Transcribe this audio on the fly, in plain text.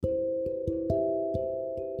Hello,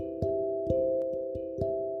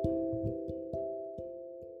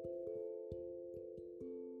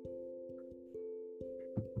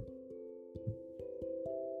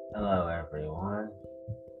 everyone.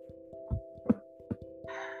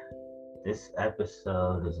 This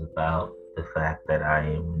episode is about the fact that I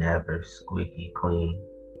am never squeaky clean.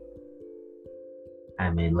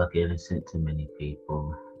 I may look innocent to many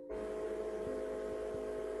people,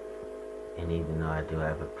 and even though I do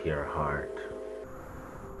have a pure heart,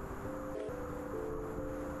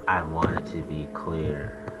 I wanted to be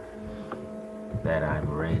clear that I'm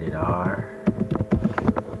rated R.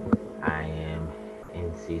 I am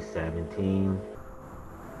NC-17.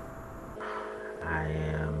 I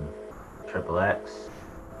am XXX,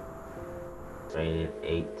 rated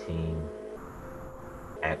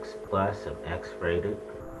 18X+, I'm X-rated,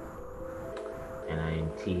 and I am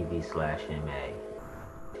TV/MA,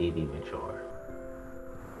 TV mature.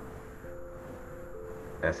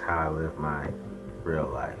 That's how I live my real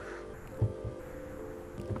life.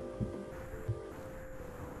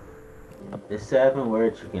 The 7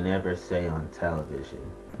 words you can never say on television.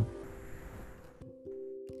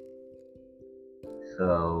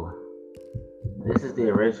 So, this is the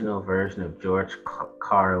original version of George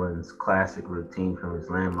Carlin's classic routine from his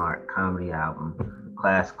landmark comedy album,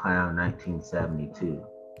 Class Clown 1972.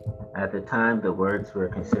 At the time, the words were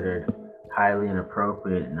considered highly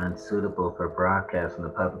inappropriate and unsuitable for broadcast on the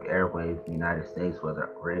public airwaves in the United States, whether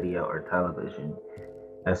radio or television.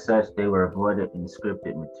 As such, they were avoided in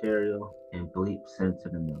scripted material and bleep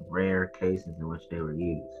censored in the rare cases in which they were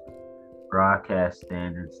used. Broadcast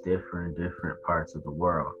standards differ in different parts of the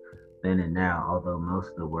world, then and now, although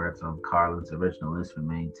most of the words on Carlin's original list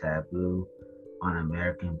remain taboo on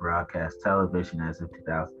American broadcast television as of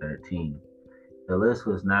 2013. The list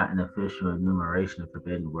was not an official enumeration of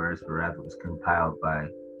forbidden words, but rather was compiled by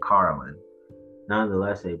Carlin.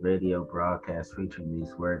 Nonetheless, a radio broadcast featuring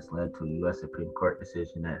these words led to a U.S. Supreme Court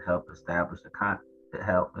decision that helped establish the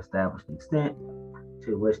extent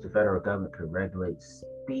to which the federal government could regulate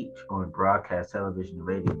speech on broadcast television and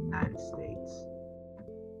radio in the United States.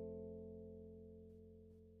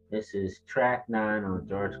 This is track 9 on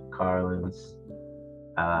George Carlin's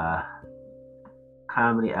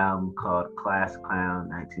comedy album called Class Clown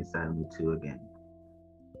 1972 again.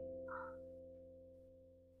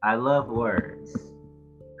 I love words.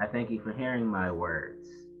 I thank you for hearing my words.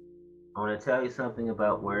 I want to tell you something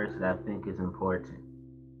about words that I think is important.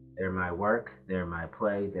 They're my work, they're my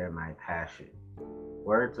play, they're my passion.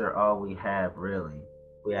 Words are all we have, really.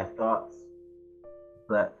 We have thoughts,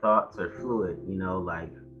 but thoughts are fluid,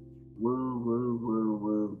 like woo, woo, woo,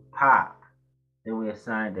 woo, pop. Then we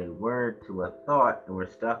assigned a word to a thought, and we're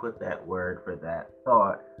stuck with that word for that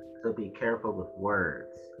thought, so be careful with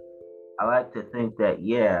words. I like to think that,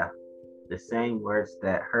 the same words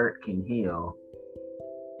that hurt can heal.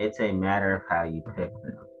 It's a matter of how you pick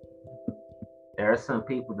them. There are some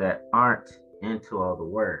people that aren't into all the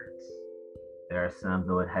words. There are some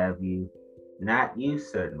that would have you not use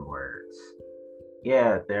certain words.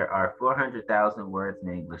 There are 400,000 words in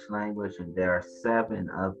the English language, and there are 7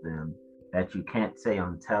 of them that you can't say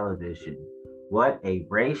on television. What a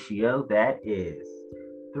ratio that is.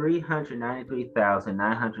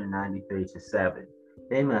 393,993 to 7.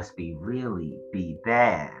 They must really be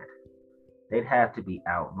bad. They'd have to be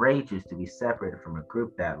outrageous to be separated from a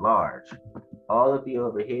group that large. All of you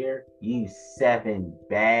over here use 7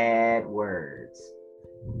 bad words.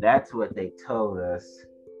 That's what they told us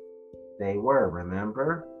they were,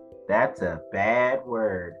 remember? That's a bad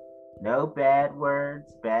word. No bad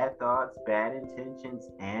words, bad thoughts, bad intentions,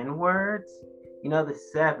 and words. You know the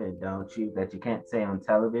 7, don't you, that you can't say on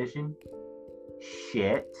television?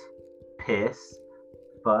 Shit, piss,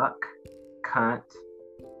 fuck, cunt,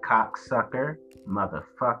 cocksucker,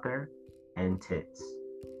 motherfucker, and tits.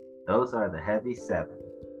 Those are the heavy 7.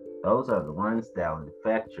 Those are the ones that will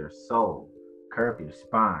infect your soul, curve your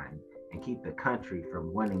spine, and keep the country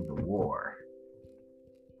from winning the war.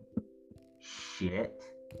 Shit,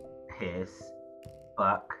 piss,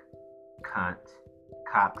 fuck, cunt,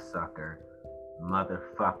 cocksucker,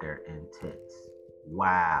 motherfucker, and tits.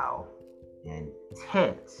 Wow. And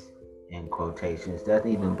tits, in quotations, doesn't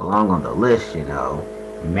even belong on the list,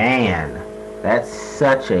 Man, that's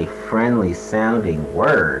such a friendly sounding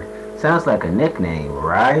word. Sounds like a nickname,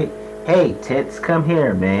 right? Hey, tits, come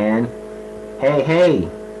here, man. Hey,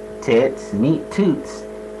 tits, meet Toots.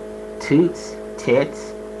 Toots,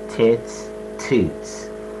 tits, tits, toots.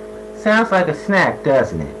 Sounds like a snack,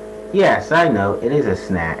 doesn't it? Yes, I know, it is a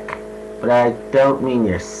snack. But I don't mean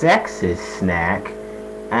your sexist snack.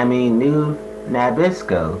 I mean new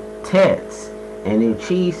Nabisco tits. and new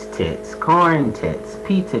cheese tits, corn tits,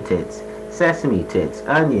 pizza tits, sesame tits,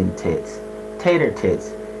 onion tits, tater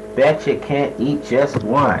tits. Bet you can't eat just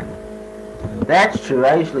one. That's true,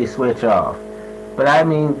 I usually switch off. But I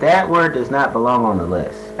mean, that word does not belong on the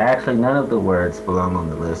list. Actually, none of the words belong on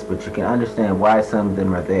the list, but you can understand why some of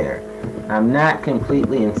them are there. I'm not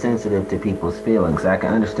completely insensitive to people's feelings. I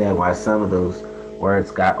can understand why some of those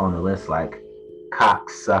words got on the list, like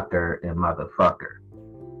cocksucker and motherfucker.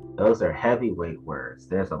 Those are heavyweight words.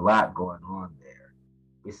 There's a lot going on there.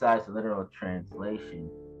 Besides the literal translation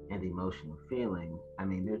and the emotional feeling, I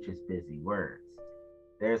mean, they're just busy words.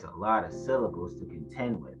 There's a lot of syllables to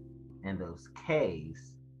contend with. And those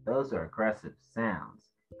K's, those are aggressive sounds.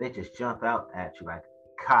 They just jump out at you like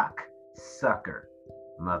cock sucker,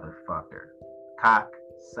 motherfucker. Cock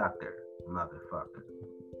sucker, motherfucker.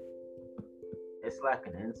 It's like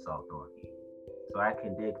an insult on you. So I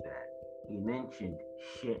can dig that. He mentioned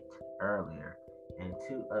shit earlier, and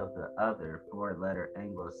two of the other four-letter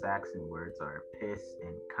Anglo-Saxon words are piss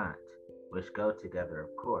and cunt, which go together, of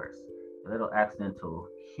course. A little accidental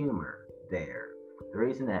humor there. The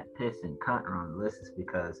reason that piss and cunt are on the list is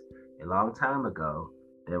because a long time ago,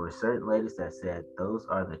 there were certain ladies that said, those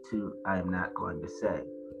are the two I am not going to say.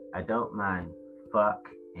 I don't mind fuck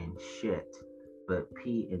and shit, but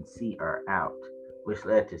P and C are out, which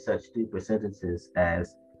led to such stupid sentences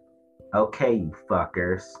as, okay, you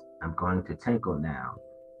fuckers, I'm going to tinkle now.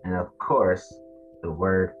 And of course, the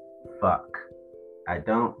word fuck. I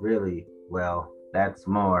don't really, well, that's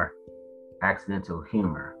more accidental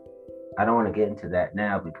humor. I don't want to get into that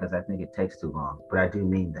now because I think it takes too long, but I do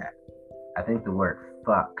mean that. I think the word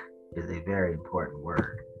fuck is a very important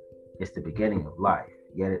word. It's the beginning of life,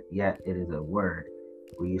 yet it is a word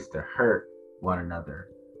we used to hurt one another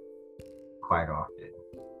quite often.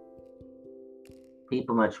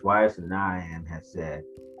 People much wiser than I am have said,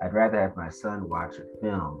 I'd rather have my son watch a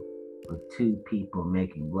film with two people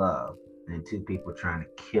making love than two people trying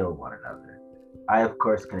to kill one another. I, of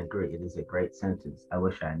course, can agree. It is a great sentence. I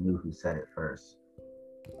wish I knew who said it first.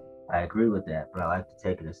 I agree with that, but I like to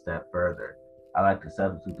take it a step further. I like to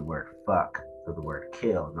substitute the word fuck for the word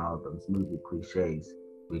kill and all of those movie cliches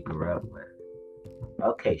we grew up with.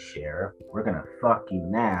 Okay, Sheriff, we're gonna fuck you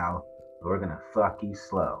now, but we're gonna fuck you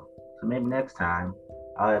slow. So maybe next time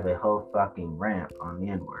I'll have a whole fucking rant on the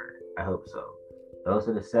N word. I hope so. Those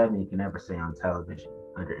are the seven you can never say on television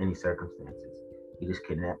under any circumstances. You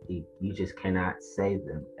just cannot say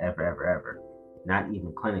them ever. Not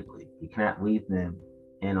even clinically. You cannot leave them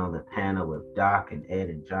in on the panel with Doc and Ed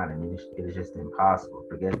and John. I mean, it is just impossible.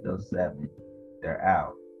 Forget those seven. They're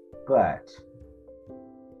out. But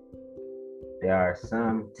there are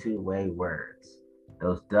some two-way words.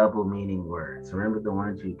 Those double meaning words. Remember the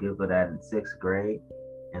ones you giggled at in sixth grade?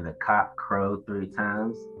 And the cock crowed 3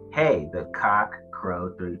 times? Hey, the cock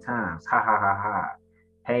crowed 3 times. Ha ha ha ha.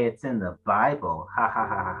 Hey, it's in the Bible. Ha ha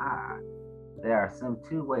ha ha ha. There are some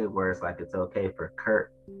two-way words like it's okay for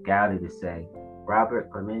Kurt Gowdy to say,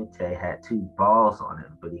 Robert Clemente had 2 balls on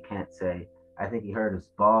him, but he can't say, I think he hurt his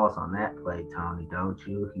balls on that play, Tony, don't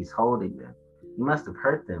you? He's holding them. You must have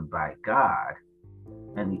hurt them by God.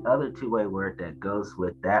 And the other two-way word that goes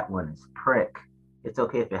with that one is prick. It's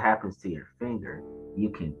okay if it happens to your finger.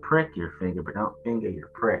 You can prick your finger, but don't finger your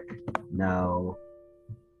prick. No.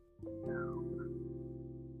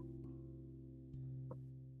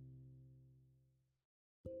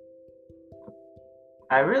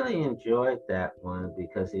 I really enjoyed that one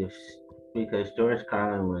because George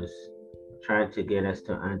Carlin was trying to get us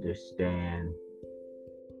to understand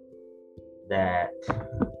that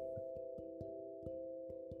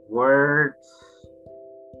words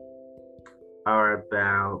are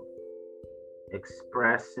about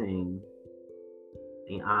expressing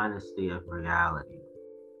the honesty of reality.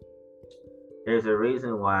 There's a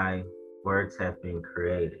reason why words have been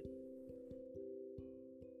created.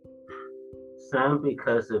 Some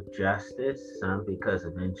because of justice, some because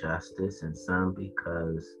of injustice, and some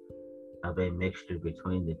because of a mixture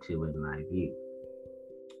between the two, in my view.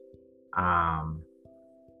 I'm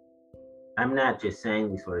not just saying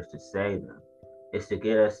these words to say them. It's to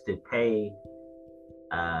get us to pay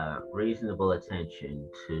reasonable attention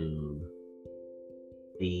to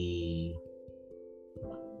the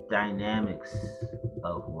dynamics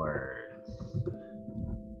of words,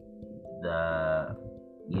 the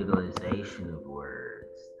utilization of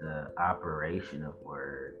words, the operation of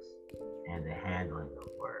words, and the handling of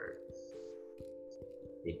words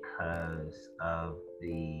because of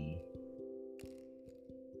the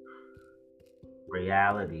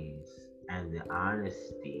realities and the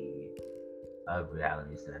honesty of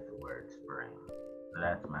realities that the words bring. So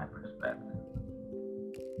that's my perspective.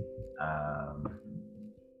 Um,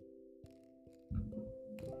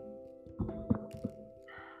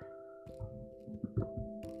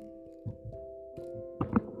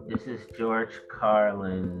 this is George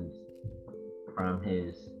Carlin's from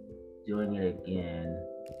his Doing It Again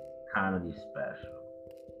comedy special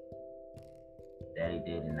that he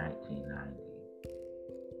did in 1990.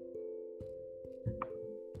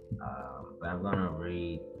 But I'm going to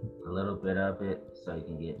read a little bit of it so you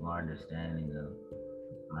can get more understanding of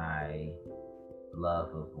my love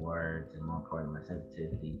of words and, more importantly, my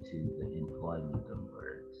sensitivity to the employment of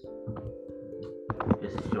words.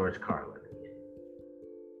 This is George Carlin again.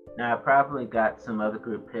 Now, I probably got some other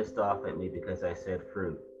group pissed off at me because I said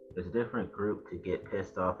fruit. There's a different group to get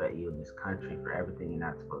pissed off at you in this country for everything you're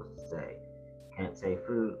not supposed to say. Can't say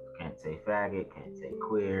fruit, can't say faggot, can't say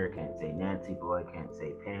queer, can't say Nancy boy, can't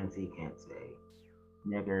say pansy, can't say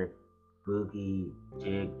nigger, boogie,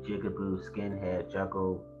 jig, jigaboo, skinhead,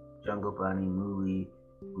 jungle bunny, mooly,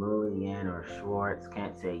 Yan or Schwartz,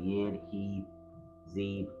 can't say yid, he,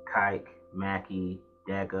 zeeb, kike, Mackie,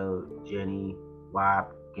 Dago, Jenny,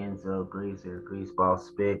 Wop, Genzo, Greaser, Greaseball,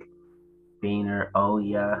 Spick, Beaner,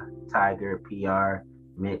 Oya, Tiger, PR,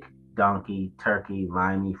 Mick, Donkey, Turkey,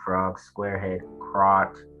 Limey, Frog, Squarehead,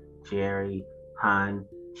 Crot, Jerry, Hun,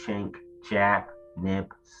 Chink, Jap,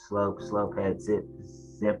 Nip, Slopehead,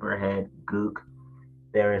 Zipperhead, Gook.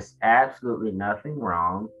 There is absolutely nothing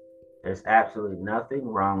wrong. There's absolutely nothing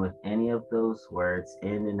wrong with any of those words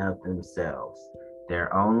in and of themselves.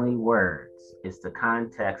 They're only words. It's the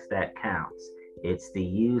context that counts. It's the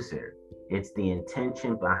user. It's the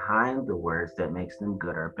intention behind the words that makes them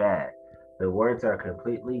good or bad. The words are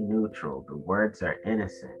completely neutral. The words are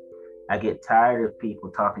innocent. I get tired of people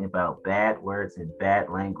talking about bad words and bad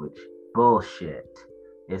language. Bullshit.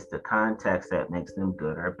 It's the context that makes them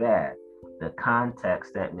good or bad. The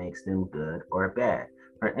context that makes them good or bad.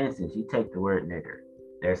 For instance, you take the word nigger.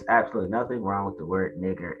 There's absolutely nothing wrong with the word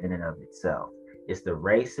nigger in and of itself. It's the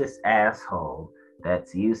racist asshole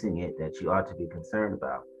that's using it that you ought to be concerned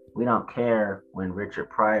about. We don't care when Richard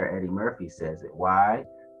Pryor, Eddie Murphy says it. Why?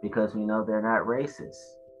 Because we know they're not racist.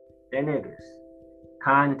 They're niggers.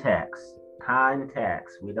 Context.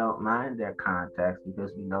 We don't mind their context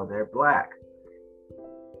because we know they're black.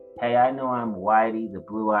 Hey, I know I'm Whitey, the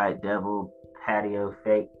blue-eyed devil, patio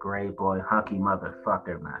fake gray boy, hunky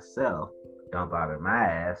motherfucker myself. Don't bother my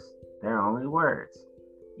ass. They're only words.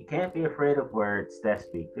 You can't be afraid of words that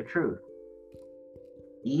speak the truth.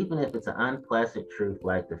 Even if it's an unpleasant truth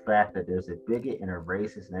like the fact that there's a bigot and a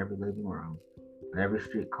racist in every living room, in every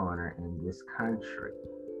street corner in this country.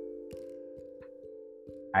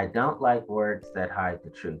 I don't like words that hide the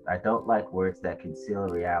truth. I don't like words that conceal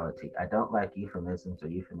reality. I don't like euphemisms or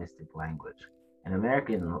euphemistic language. And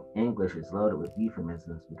American English is loaded with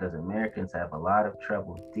euphemisms because Americans have a lot of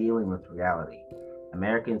trouble dealing with reality.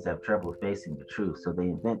 Americans have trouble facing the truth, so they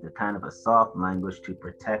invent a kind of a soft language to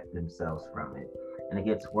protect themselves from it. And it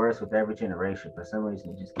gets worse with every generation. For some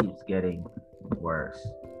reason, it just keeps getting worse.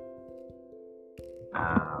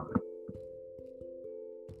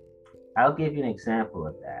 I'll give you an example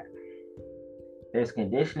of that. There's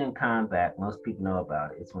conditioning in combat, most people know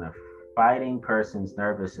about it. It's when a fighting person's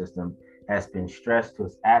nervous system has been stressed to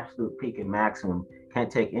its absolute peak and maximum,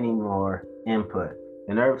 can't take any more input.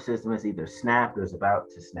 The nervous system is either snapped or is about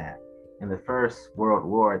to snap. In the First World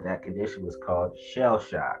War, that condition was called shell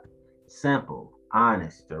shock. Simple,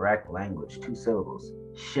 honest, direct language, 2 syllables.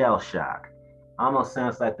 Shell shock. Almost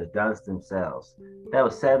sounds like the guns themselves. That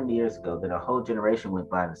was 70 years ago. Then a whole generation went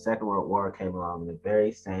by and the Second World War came along and the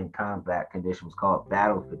very same combat condition was called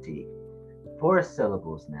battle fatigue. 4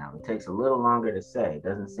 syllables now. It takes a little longer to say. It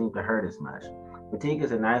doesn't seem to hurt as much. Fatigue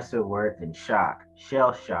is a nicer word than shock.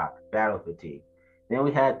 Shell shock, battle fatigue. Then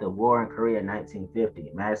we had the war in Korea in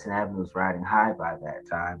 1950. Madison Avenue was riding high by that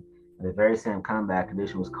time. And the very same combat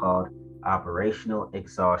condition was called operational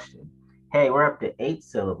exhaustion. Hey, we're up to 8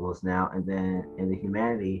 syllables now, and the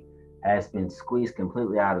humanity has been squeezed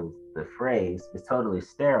completely out of the phrase. It's totally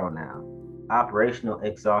sterile now. Operational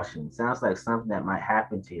exhaustion sounds like something that might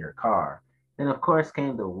happen to your car. Then, of course,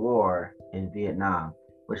 came the war in Vietnam,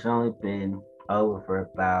 which has only been over for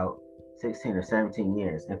about 16 or 17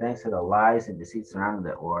 years. And thanks to the lies and deceit surrounding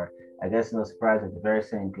that war, I guess no surprise that the very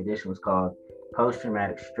same condition was called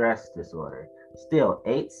post-traumatic stress disorder. Still,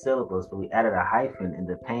 8 syllables, but we added a hyphen and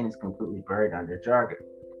the pain is completely buried under jargon.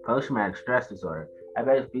 Post-traumatic stress disorder. I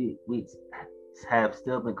bet if we have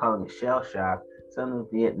still been calling it shell shock, some of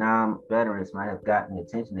the Vietnam veterans might have gotten the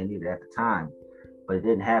attention they needed at the time. But it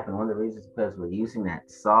didn't happen. One of the reasons is because we're using that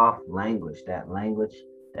soft language, that language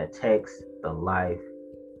that takes the life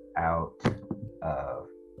out of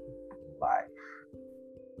life.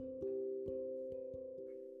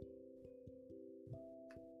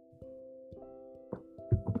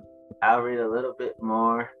 I'll read a little bit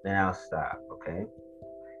more, then I'll stop, okay?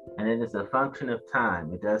 And it is a function of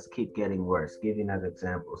time. It does keep getting worse. Give you another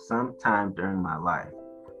example. Sometime during my life,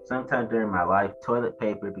 toilet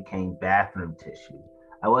paper became bathroom tissue.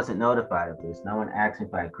 I wasn't notified of this. No one asked me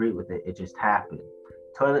if I agreed with it. It just happened.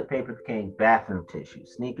 Toilet paper became bathroom tissue.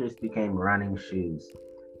 Sneakers became running shoes.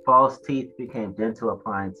 False teeth became dental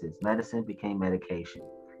appliances. Medicine became medication.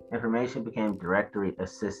 Information became directory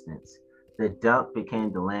assistance. The dump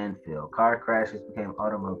became the landfill. Car crashes became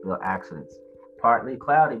automobile accidents. Partly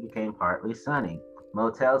cloudy became partly sunny.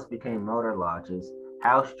 Motels became motor lodges.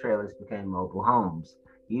 House trailers became mobile homes.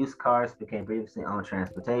 Used cars became previously owned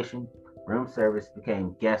transportation. Room service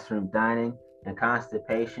became guest room dining. And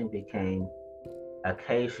constipation became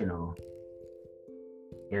occasional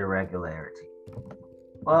irregularity.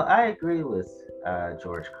 Well, I agree with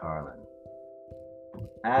George Carlin.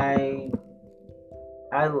 I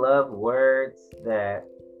I love words that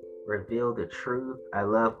reveal the truth. I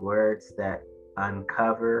love words that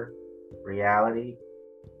uncover reality.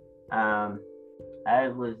 Um, I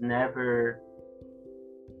was never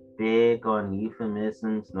big on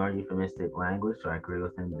euphemisms nor euphemistic language, so I agree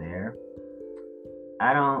with him there.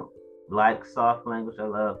 I don't like soft language. I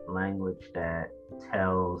love language that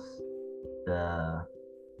tells the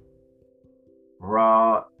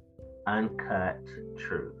raw, uncut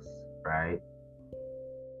truth, right?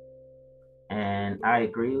 And I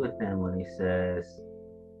agree with him when he says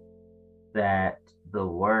that the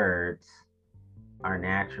words are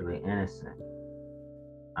naturally innocent.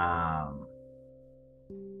 Um,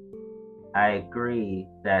 I agree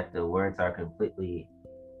that the words are completely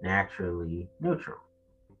naturally neutral.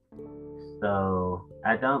 So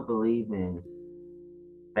I don't believe in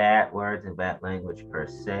bad words and bad language per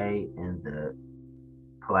se in the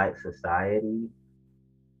polite society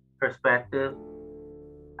perspective.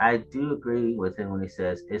 I do agree with him when he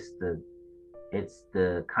says it's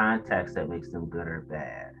the context that makes them good or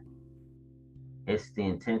bad. It's the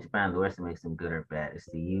intention behind the words that makes them good or bad. It's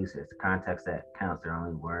the user. It's the context that counts. They're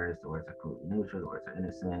only words. The words are completely neutral. The words are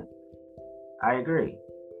innocent. I agree.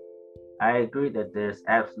 I agree that there's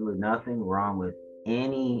absolutely nothing wrong with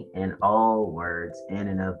any and all words in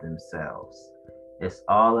and of themselves. It's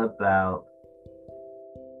all about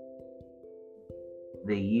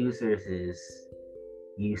the user's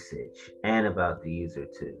usage and about the user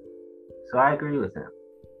too. So I agree with him.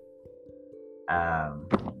 Um,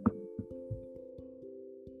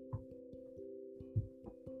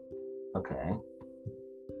 okay.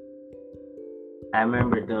 I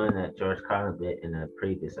remember doing that George Carlin bit in a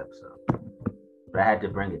previous episode, but I had to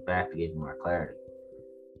bring it back to give you more clarity.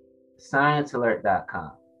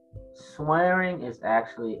 ScienceAlert.com. Swearing is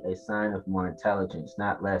actually a sign of more intelligence,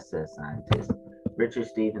 not less, says scientists. Richard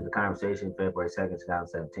Stevens, The Conversation, February 2nd,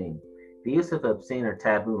 2017. The use of obscene or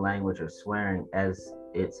taboo language or swearing, as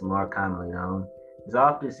it's more commonly known, is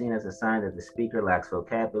often seen as a sign that the speaker lacks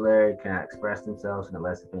vocabulary, cannot express themselves in a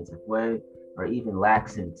less offensive way, or even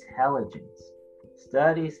lacks intelligence.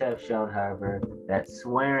 Studies have shown, however, that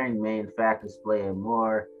swearing may in fact display a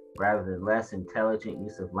more rather than less intelligent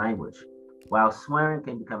use of language. While swearing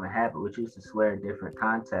can become a habit, we choose to swear in different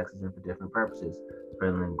contexts and for different purposes,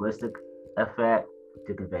 for linguistic effect,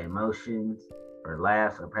 to convey emotions, or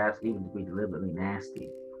laughs, or perhaps even to be deliberately nasty.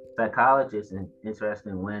 Psychologists interested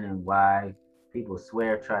in when and why people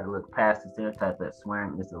swear try to look past the stereotype that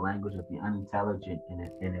swearing is the language of the unintelligent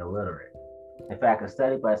and illiterate. In fact, a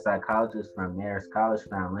study by psychologists from Marist College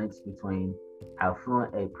found links between how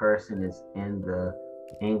fluent a person is in the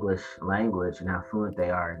English language and how fluent they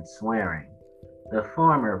are in swearing. The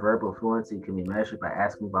former, verbal fluency, can be measured by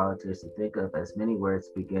asking volunteers to think of as many words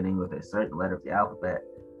beginning with a certain letter of the alphabet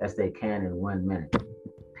as they can in 1 minute.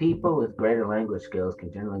 People with greater language skills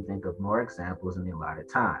can generally think of more examples in the allotted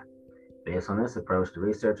time. Based on this approach, the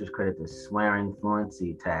researchers created the swearing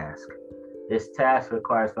fluency task. This task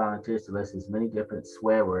requires volunteers to list as many different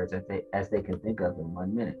swear words as they can think of in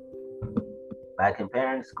 1 minute. By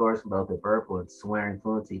comparing scores from both the verbal and swearing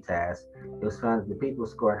fluency tasks, it was found that the people who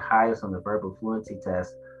scored highest on the verbal fluency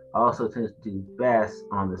test also tended to do best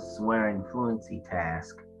on the swearing fluency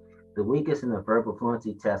task. The weakest in the verbal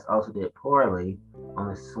fluency test also did poorly on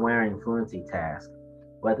the swearing fluency task.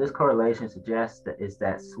 What this correlation suggests is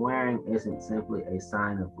that swearing isn't simply a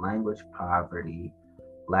sign of language poverty,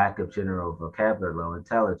 lack of general vocabulary, low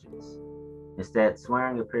intelligence. Instead,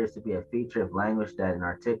 swearing appears to be a feature of language that an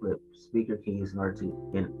articulate speaker can use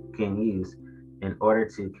in order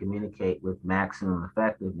to communicate with maximum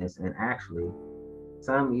effectiveness. And actually,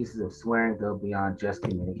 some uses of swearing go beyond just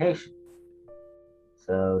communication.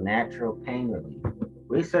 So, natural pain relief.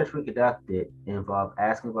 Research we conducted involved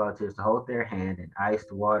asking volunteers to hold their hand in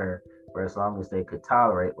iced water for as long as they could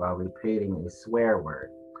tolerate while repeating a swear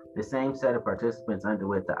word. The same set of participants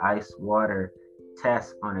underwent the ice water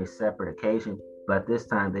test on a separate occasion, but this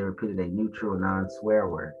time they repeated a neutral non swear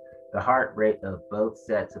word. The heart rate of both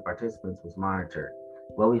sets of participants was monitored.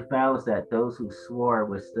 What we found was that those who swore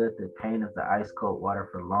withstood the pain of the ice cold water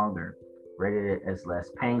for longer, rated it as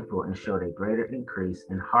less painful, and showed a greater increase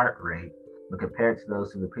in heart rate when compared to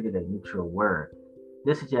those who repeated a neutral word.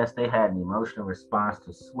 This suggests they had an emotional response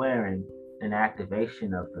to swearing, an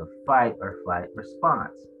activation of the fight or flight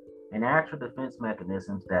response, a natural defense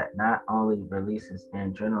mechanism that not only releases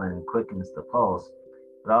adrenaline and quickens the pulse,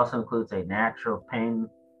 but also includes a natural pain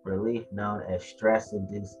relief known as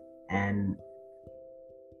stress-induced. And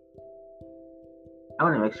I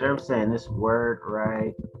want to make sure I'm saying this word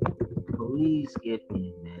right. Please give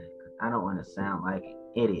me a minute, because I don't want to sound like an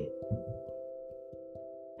idiot.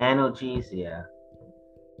 Analgesia.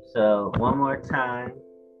 So one more time,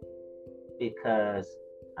 because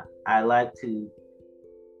I like to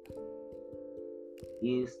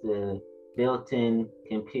use the built-in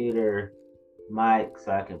computer mic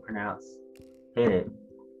so I can hit it.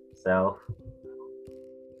 So,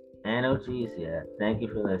 analgesia. Thank you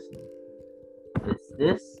for listening.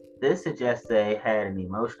 This suggests they had an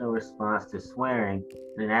emotional response to swearing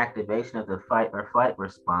and an activation of the fight or flight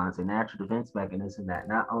response, a natural defense mechanism that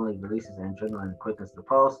not only releases adrenaline and quickens the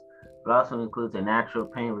pulse, but also includes a natural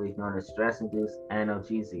pain relief known as stress-induced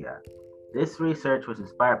analgesia. This research was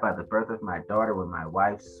inspired by the birth of my daughter when my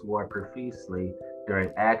wife swore profusely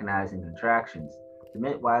during agonizing contractions. The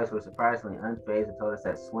midwives were surprisingly unfazed and told us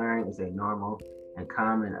that swearing is a normal and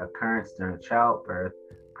common occurrence during childbirth,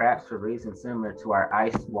 perhaps for reasons similar to our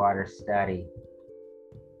ice water study.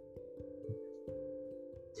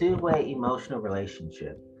 Two-way emotional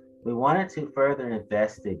relationship. We wanted to further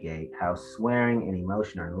investigate how swearing and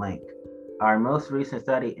emotion are linked. Our most recent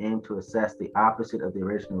study aimed to assess the opposite of the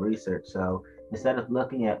original research, so instead of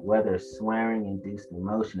looking at whether swearing induced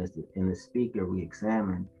emotion in the speaker, we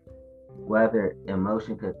examined whether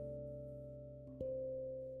emotion could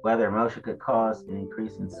cause an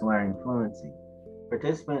increase in swearing fluency.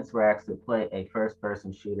 Participants were asked to play a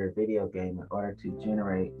first-person shooter video game in order to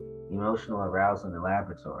generate emotional arousal in the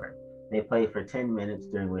laboratory. They played for 10 minutes,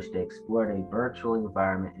 during which they explored a virtual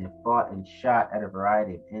environment and fought and shot at a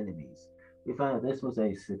variety of enemies. We found that this was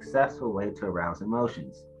a successful way to arouse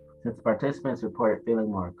emotions, since participants reported feeling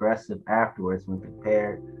more aggressive afterwards when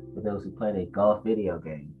compared with those who played a golf video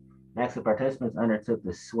game. Next, the participants undertook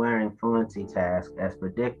the swearing fluency task. As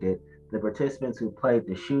predicted, the participants who played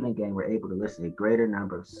the shooting game were able to list a greater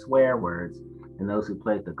number of swear words than those who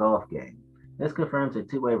played the golf game. This confirms a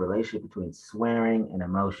two-way relationship between swearing and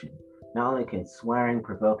emotion. Not only can swearing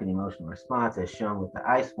provoke an emotional response, as shown with the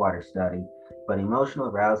ice water study, but emotional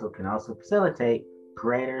arousal can also facilitate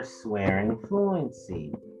greater swearing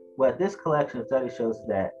fluency. What this collection of studies shows is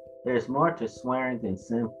that there is more to swearing than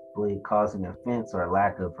simply causing offense or a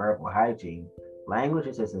lack of verbal hygiene. Language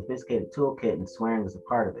is a sophisticated toolkit, and swearing is a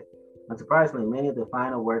part of it. Unsurprisingly, many of the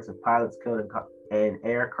final words of pilots killed in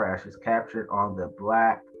air crashes captured on the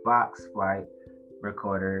black box flight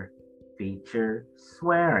recorder feature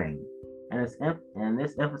swearing. And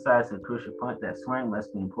this emphasizes the crucial point that swearing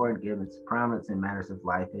must be important given its prominence in matters of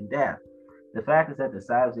life and death. The fact is that the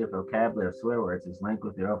size of your vocabulary of swear words is linked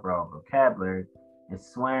with your overall vocabulary, and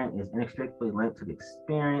swearing is inextricably linked to the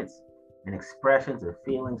experience and expressions of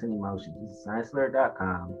feelings and emotions. This is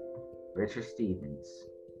ScienceAlert.com. Richard Stevens.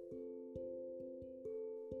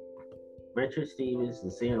 Richard Stevens, the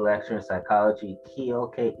senior lecturer in psychology, Keele,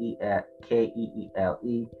 Keele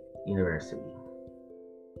University.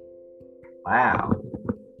 Wow.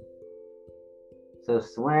 So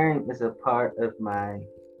swearing is a part of my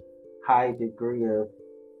high degree of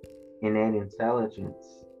innate intelligence.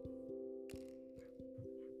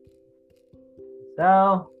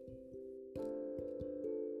 So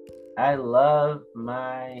I love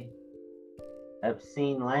my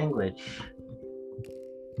obscene language.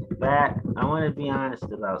 In fact, I want to be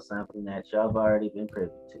honest about something that y'all have already been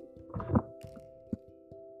privy to.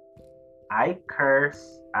 I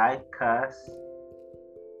curse, I cuss.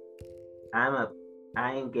 I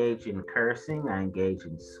engage in cursing, I engage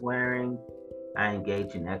in swearing, I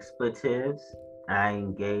engage in expletives, I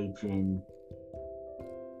engage in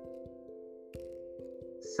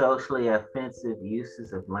socially offensive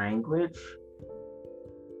uses of language.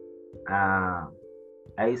 I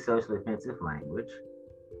use socially offensive language,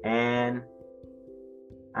 and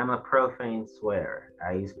I'm a profane swearer.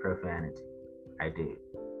 I use profanity. I do.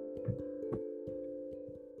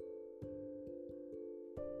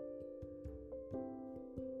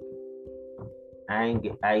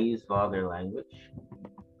 I use vulgar language.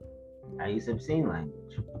 I use obscene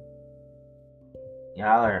language.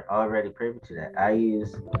 Y'all are already privy to that. I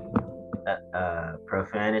use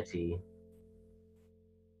profanity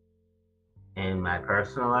in my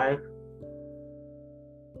personal life,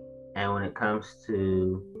 and when it comes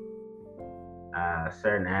to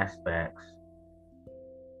certain aspects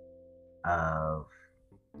of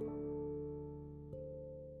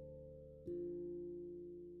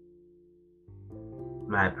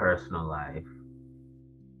my personal life,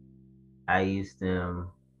 I use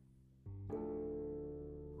them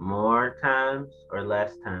more times or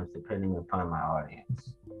less times depending upon my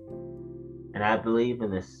audience. And I believe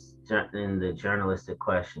in the journalistic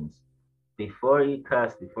questions. Before you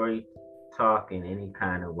cuss, before you talk in any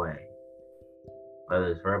kind of way, whether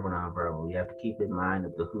it's verbal or nonverbal, you have to keep in mind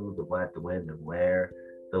of the who, the what, the when, the where,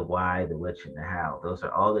 the why, the which, and the how. Those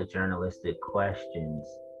are all the journalistic questions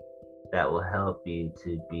that will help you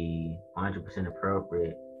to be 100%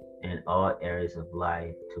 appropriate in all areas of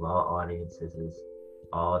life, to all audiences,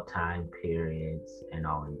 all time periods, and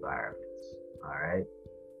all environments. All right.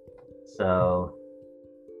 So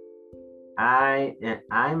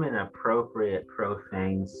I'm an appropriate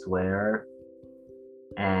profane swearer,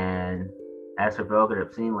 and as for vulgar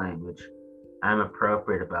obscene language, I'm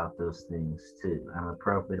appropriate about those things too. I'm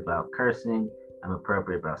appropriate about cursing. I'm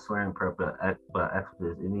appropriate about swearing. Appropriate about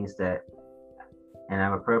expletives. It means that, and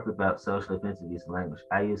I'm appropriate about socially offensive use of language.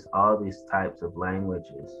 I use all these types of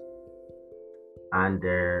languages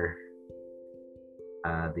under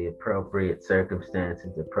the appropriate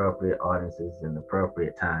circumstances, the appropriate audiences, and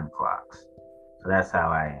appropriate time clocks. So that's how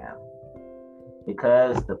I am.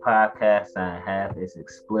 Because the podcast I have is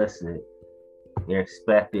explicit, you're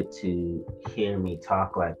expected to hear me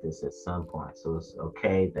talk like this at some point. So it's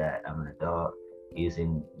okay that I'm an adult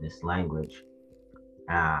using this language.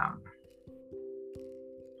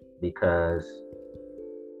 Because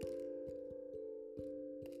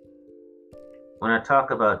when I talk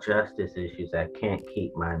about justice issues, I can't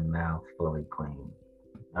keep my mouth fully clean.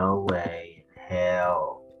 No way.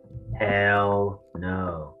 Hell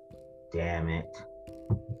no. Damn it.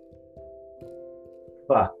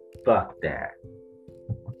 Fuck that.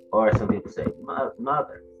 Or some people say,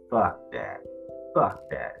 mother, fuck that. Fuck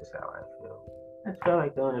that is how I feel. I just feel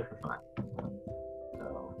like doing it for fun.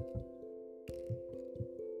 So,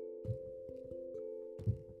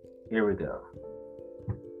 here we go.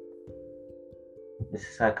 This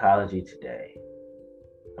is Psychology Today.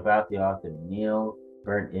 About the author, Neil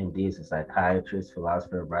Burt, MD, is a psychiatrist,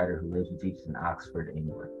 philosopher, and writer who lives and teaches in Oxford,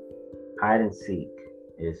 England. Hide and Seek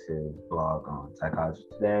is his blog on Psychology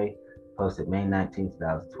Today, posted May 19,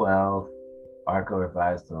 2012. Article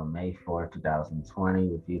revised on May 4, 2020,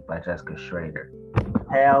 reviewed by Jessica Schrader.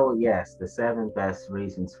 Hell yes, the 7 best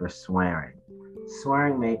reasons for swearing.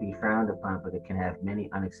 Swearing may be frowned upon, but it can have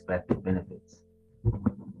many unexpected benefits.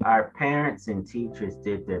 Our parents and teachers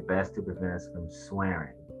did their best to prevent us from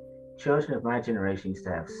swearing. Children of my generation used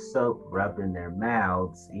to have soap rubbed in their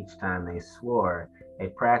mouths each time they swore, a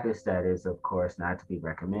practice that is, of course, not to be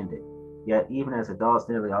recommended. Yet, even as adults,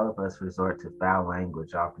 nearly all of us resort to foul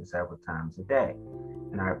language, often several times a day.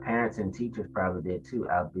 And our parents and teachers probably did too,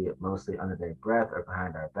 albeit mostly under their breath or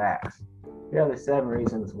behind our backs. Here are the 7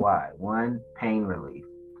 reasons why. 1, pain relief.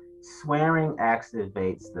 Swearing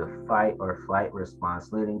activates the fight or flight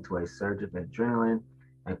response, leading to a surge of adrenaline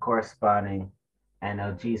and corresponding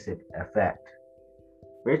analgesic effect.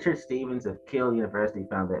 Richard Stevens of Keele University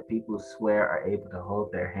found that people who swear are able to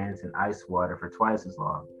hold their hands in ice water for twice as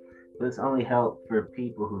long. This only helps for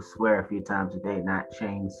people who swear a few times a day, not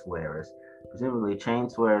chain swearers. Presumably, chain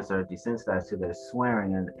swearers are desensitized to their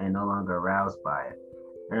swearing and no longer aroused by it.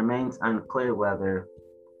 It remains unclear whether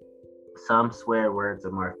some swear words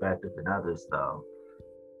are more effective than others, though.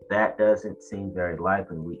 That doesn't seem very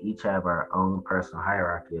likely. We each have our own personal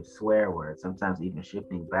hierarchy of swear words, sometimes even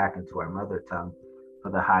shifting back into our mother tongue for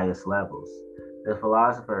the highest levels. The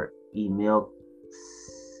philosopher Emil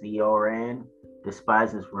Cioran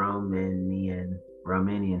despises Romanian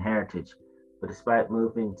heritage, but despite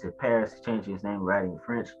moving to Paris, changing his name and writing in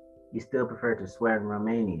French, he still preferred to swear in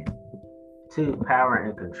Romanian. 2, power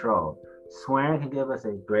and control. Swearing can give us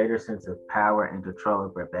a greater sense of power and control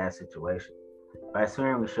over a bad situation. By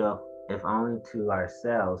swearing, we show, if only to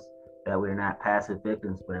ourselves, that we are not passive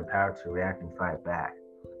victims but empowered to react and fight back.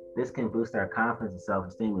 This can boost our confidence and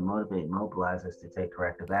self-esteem and mobilize us to take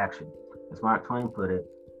corrective action. As Mark Twain put it,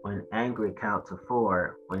 when angry, count to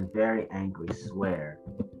 4. When very angry, swear.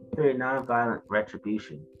 3, nonviolent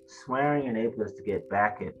retribution. Swearing enables us to get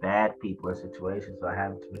back at bad people or situations without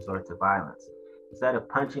having to resort to violence. Instead of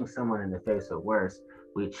punching someone in the face or worse,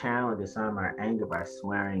 We channel and disarm our anger by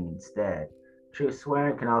swearing instead. True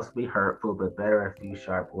swearing can also be hurtful, but better a few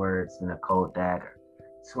sharp words than a cold dagger.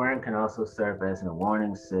 Swearing can also serve as a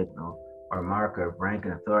warning signal or marker of rank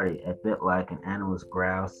and authority, a bit like an animal's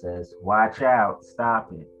growl says, "Watch out,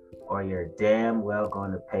 stop it," or "You're damn well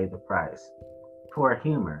going to pay the price." Poor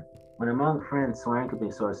humor. When among friends, swearing can be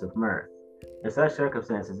a source of mirth. In such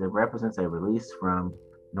circumstances, it represents a release from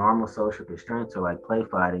normal social constraints or like play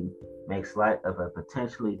fighting, makes light of a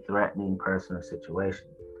potentially threatening person or situation,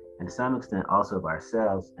 and to some extent also of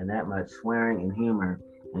ourselves, and that much swearing and humor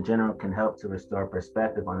in general can help to restore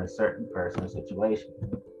perspective on a certain person or situation.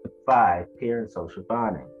 5. Peer and social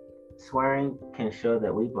bonding. Swearing can show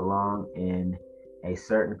that we belong in a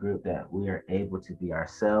certain group, that we are able to be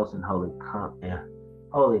ourselves and wholly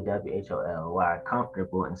WHOLY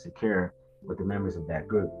comfortable and secure with the members of that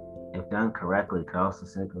group. If done correctly, it can also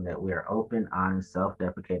signal that we are open, honest,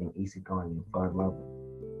 self-deprecating, easygoing, and fun-loving.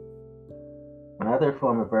 Another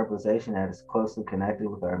form of verbalization that is closely connected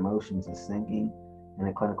with our emotions is singing in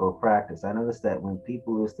a clinical practice. I noticed that when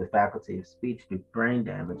people lose the faculty of speech due to brain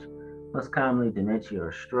damage, most commonly dementia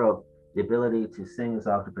or stroke, the ability to sing is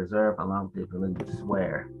often preserved along with the ability to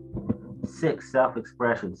swear. 6. Self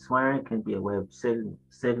expression. Swearing can be a way of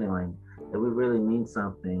signaling that we really mean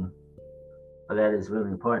something or that is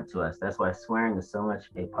really important to us. That's why swearing is so much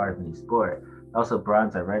a part of any sport. It also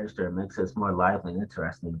broadens our register and makes us more lively and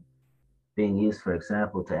interesting, being used, for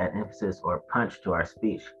example, to add emphasis or punch to our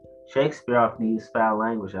speech. Shakespeare often used foul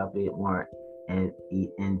language, albeit more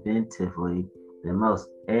inventively than most.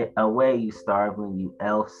 Away, you starveling, you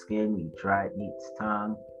elf skin, you dry eats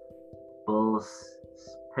tongue, bull's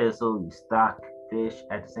pizzle, you stock fish.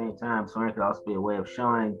 At the same time, swearing could also be a way of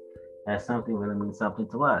showing that something really means something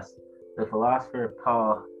to us. The philosopher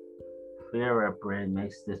Paul Feyerabend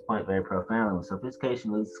makes this point very profoundly. When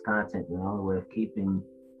sophistication loses content, the only way of keeping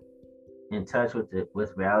in touch with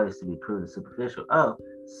reality is to be crude and superficial. Oh,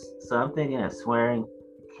 so I'm thinking that swearing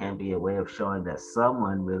can be a way of showing that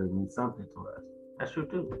someone really means something to us. That's true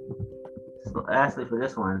too. So lastly, for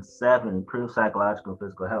this one, 7, improve psychological and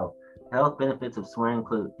physical health. Health benefits of swearing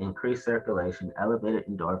include increased circulation, elevated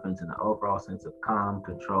endorphins, and an overall sense of calm,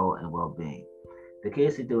 control, and well-being. The key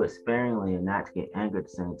is to do it sparingly and not to get angry at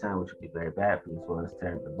the same time, which would be very bad for you as well as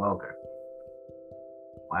terribly vulgar.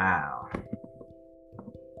 Wow.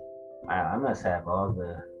 Wow, I must have all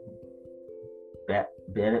the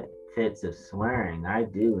benefits of swearing. I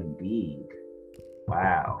do indeed.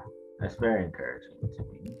 Wow. That's very encouraging to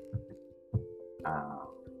me.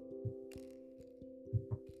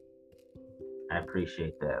 I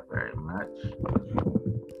appreciate that very much.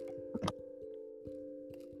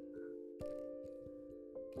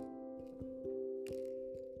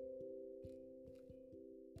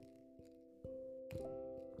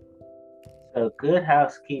 So,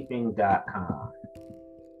 goodhousekeeping.com.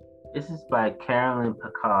 This is by Carolyn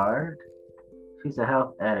Picard. She's a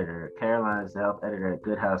health editor. Caroline is the health editor at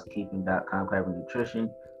goodhousekeeping.com, covering nutrition,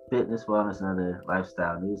 fitness, wellness, and other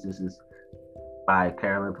lifestyle news. This is by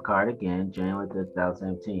Carolyn Picard again, January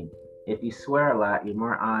 2017. If you swear a lot, you're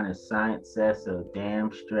more honest. Science says so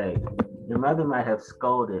damn straight. Your mother might have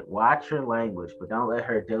scolded, watch your language, but don't let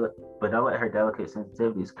her delicate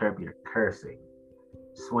sensitivities curb your cursing.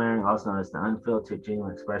 Swearing, also known as the unfiltered,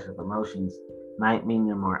 genuine expression of emotions, might mean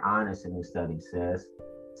you're more honest, a new study says.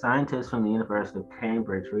 Scientists from the University of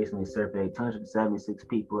Cambridge recently surveyed 276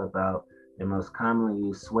 people about their most commonly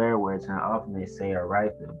used swear words and how often they say or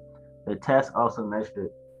write them. The test also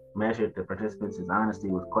measured the participants' honesty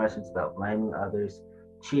with questions about blaming others,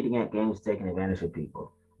 cheating at games, taking advantage of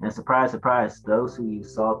people. And surprise, surprise, those who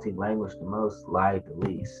use salty language the most lied the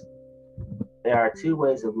least. There are two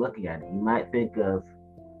ways of looking at it. You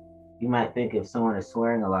might think if someone is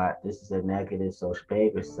swearing a lot, this is a negative social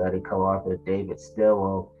behavior study, co-author David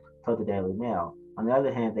Stilwell told the Daily Mail. On the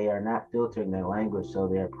other hand, they are not filtering their language, so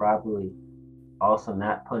they are probably also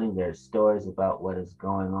not putting their stories about what is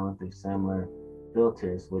going on through similar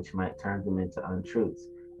filters, which might turn them into untruths.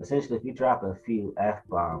 Essentially, if you drop a few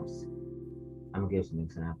F-bombs, I'm gonna give some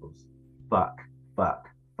examples. Fuck, fuck,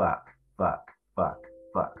 fuck, fuck, fuck,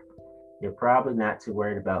 fuck. You're probably not too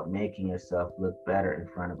worried about making yourself look better in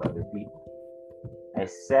front of other people. A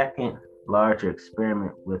second larger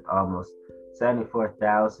experiment with almost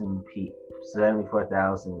 74,000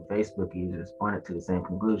 Facebook users pointed to the same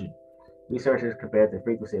conclusion. Researchers compared the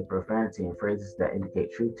frequency of profanity in phrases that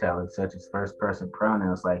indicate truth telling, such as first person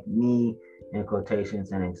pronouns like me in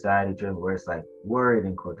quotations and anxiety driven words like worried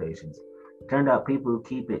in quotations. It turned out people who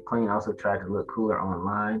keep it clean also try to look cooler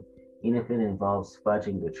online, even if it involves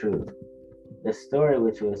fudging the truth. The story,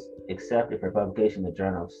 which was accepted for publication in the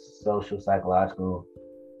Journal of Social Psychological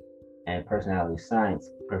and personality science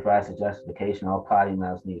provides the justification all potty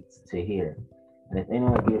mouths need to hear. And if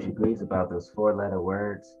anyone gives you grief about those four-letter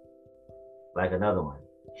words, like another one,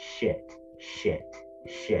 shit, shit,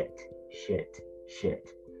 shit, shit, shit.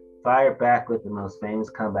 Fire back with the most famous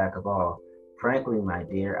comeback of all. Frankly, my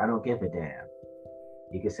dear, I don't give a damn.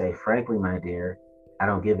 You can say, frankly, my dear, I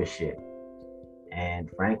don't give a shit. And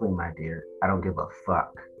frankly, my dear, I don't give a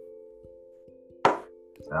fuck.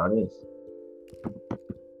 That's how it is.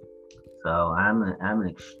 So I'm an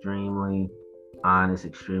extremely honest,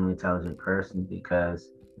 extremely intelligent person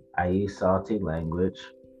because I use salty language.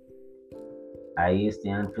 I use the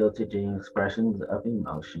unfiltered, genuine expressions of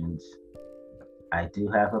emotions. I do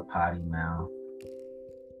have a potty mouth.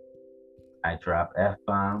 I drop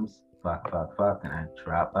F-bombs, fuck, fuck, fuck, and I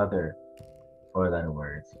drop other four-letter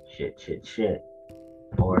words, shit, shit, shit,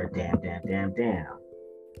 or damn, damn, damn, damn.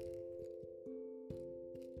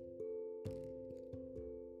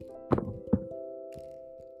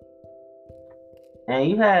 And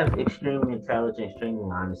you have extremely intelligent, extremely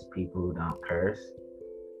honest people who don't curse.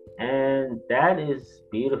 And that is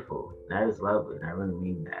beautiful. That is lovely. And I really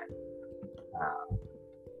mean that.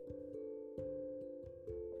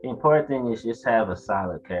 The important thing is just have a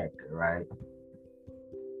solid character, right?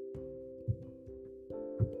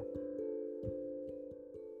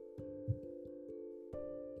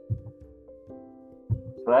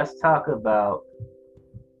 So let's talk about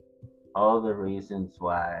all the reasons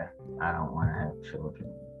why I don't want to have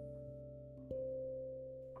children.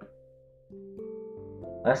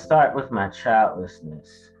 Let's start with my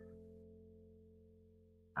childlessness.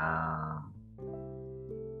 Um,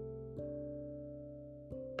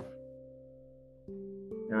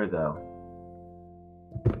 here we go.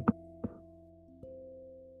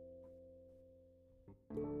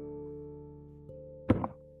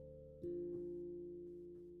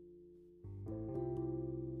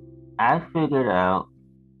 I figured out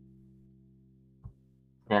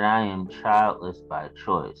that I am childless by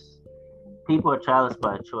choice. People are childless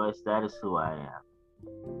by choice. That is who I am.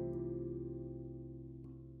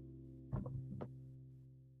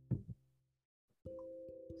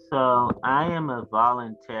 So I am a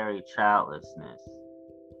voluntary childlessness.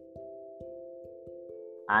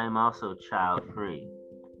 I am also child free.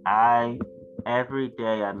 Every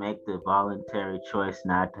day I make the voluntary choice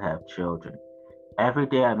not to have children. Every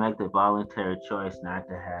day I make the voluntary choice not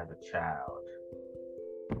to have a child.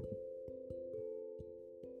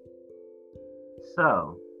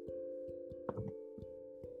 So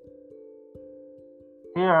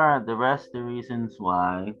here are the rest of the reasons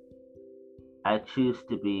why I choose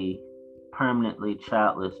to be permanently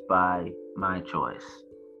childless by my choice.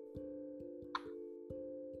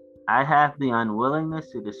 I have the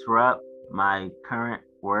unwillingness to disrupt my current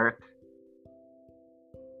work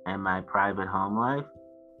and my private home life.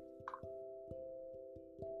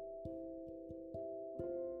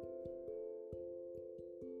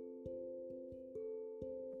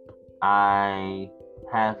 I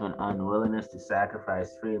have an unwillingness to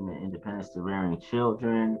sacrifice freedom and independence to rearing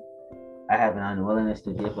children. I have an unwillingness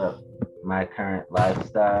to give up my current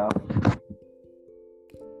lifestyle.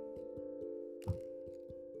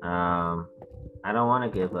 I don't want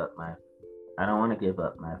to give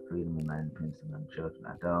up my freedom and my independence to my children.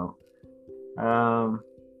 I don't.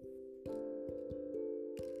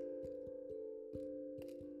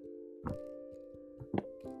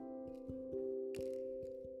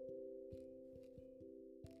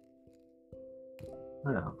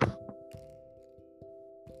 What else?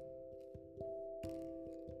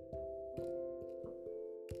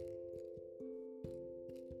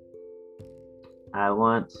 I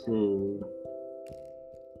want to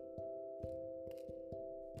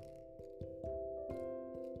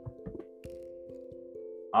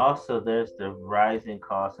also, there's the rising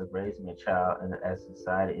cost of raising a child, and as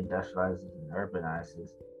society industrializes and urbanizes,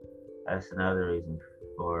 that's another reason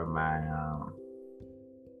for my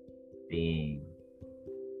being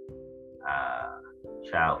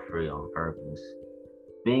child free on purpose.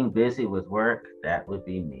 Being busy with work, that would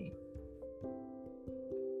be me.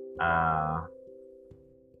 Uh,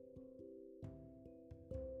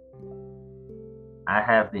 I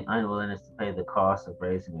have the unwillingness to pay the cost of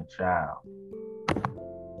raising a child.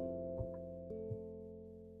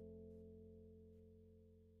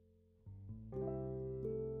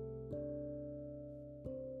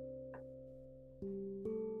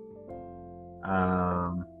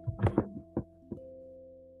 Um,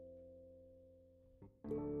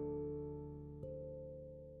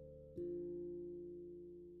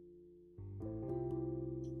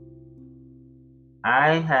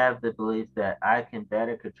 I have the belief that I can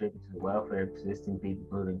better contribute to the welfare of existing people,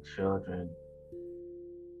 including children,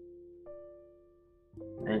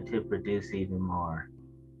 than to produce even more.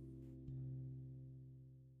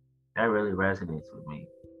 That really resonates with me.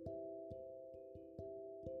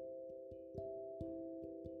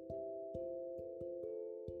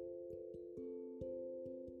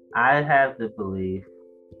 I have the belief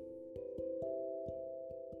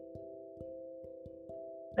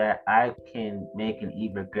that I can make an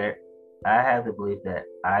even greater. I have the belief that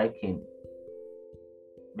I can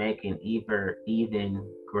make an even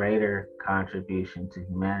greater contribution to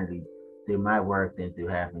humanity through my work than through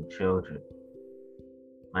having children.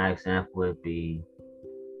 My example would be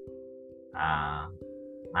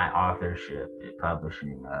my authorship in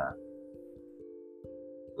publishing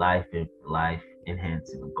life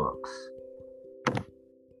enhancing books.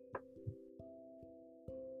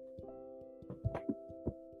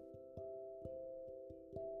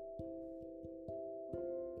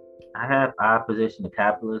 I have opposition to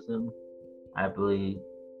capitalism. I believe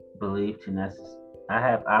to necess- I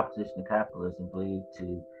have opposition to capitalism. Believe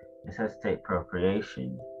to necessitate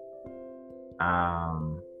procreation.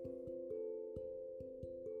 Um,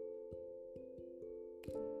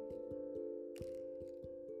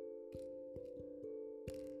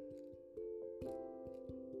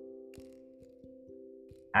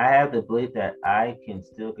 I have the belief that I can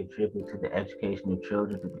still contribute to the education of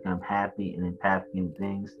children to become happy and impactful human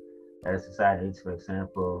beings as society needs. For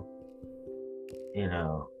example,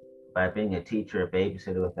 by being a teacher, a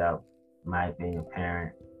babysitter without my being a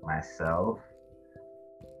parent myself.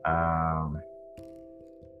 Um,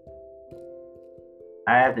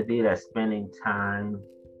 I have to do that spending time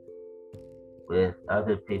with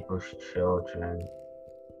other people's children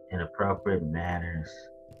in appropriate manners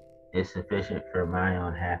is sufficient for my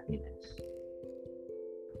own happiness.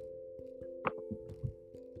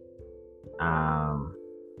 Um,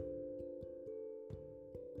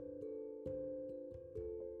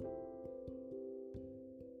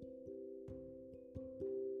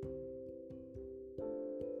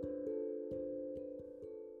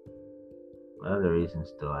 what other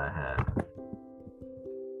reasons do I have?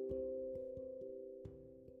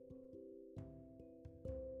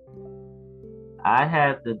 I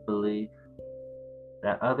have the belief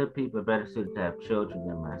that other people are better suited to have children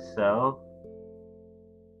than myself.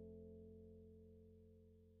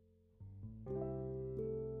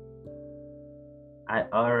 I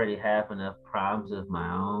already have enough problems of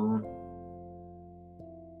my own.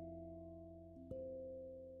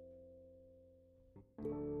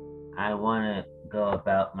 I want to go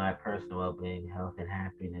about my personal well-being, health, and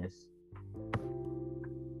happiness.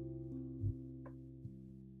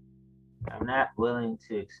 I'm not willing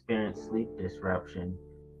to experience sleep disruption,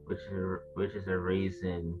 which is a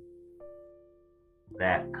reason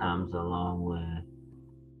that comes along with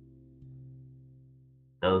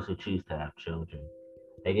those who choose to have children.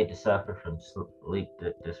 They get to suffer from sleep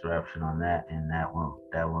disruption on that, and that won't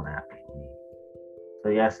happen to me. So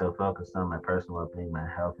yeah, so focus on my personal well-being, my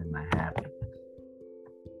health, and my happiness.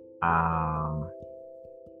 Um,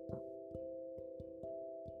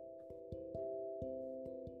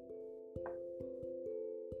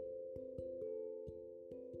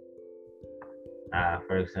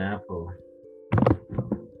 for example,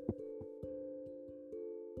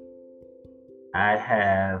 I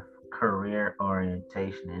have career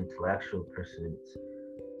orientation, intellectual pursuits,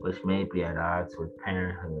 which may be at odds with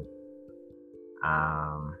parenthood.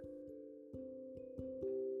 Um,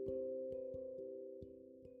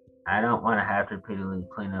 I don't want to have to repeatedly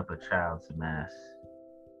clean up a child's mess.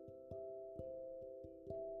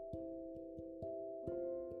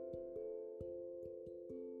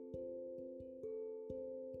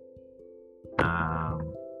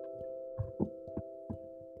 Um,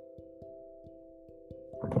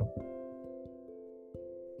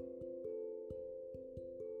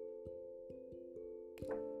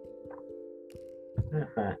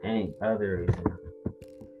 any other reason?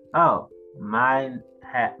 Oh, my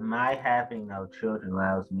having no children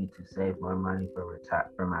allows me to save more money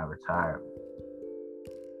for my retirement.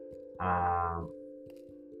 Um,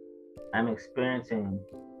 I'm experiencing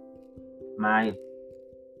my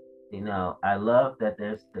I love that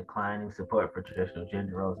there's declining support for traditional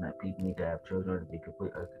gender roles and that people need to have children to be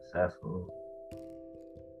completely successful.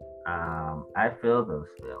 I feel those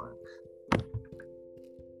feelings.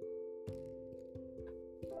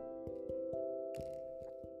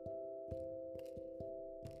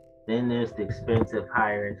 Then there's the expense of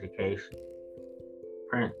higher education,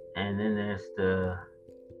 and then there's the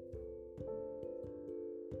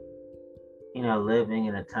living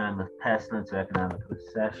in a time of pestilence or economic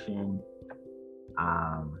recession.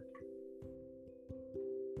 Um,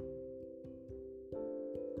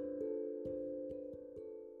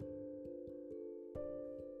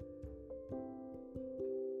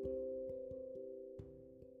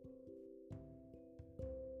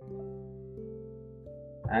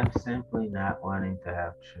 I'm simply not wanting to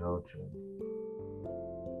have children.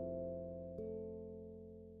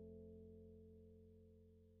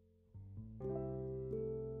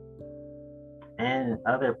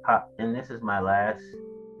 And this is my last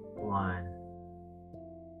one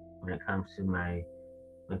when it comes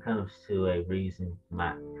to a reason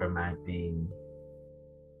for my being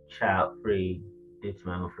child free due to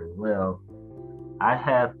my own free will. I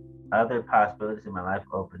have other possibilities in my life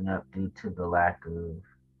opening up due to the lack of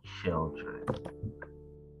children.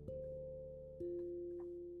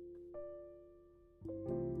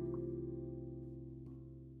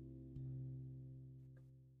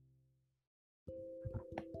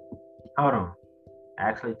 Hold on.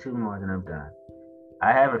 Actually, two more than I'm done.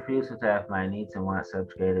 I have refused to have my needs and wants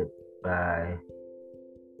subjugated by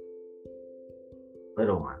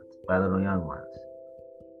little young ones.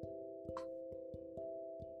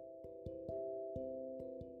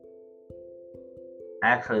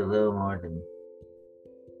 Actually, a little more than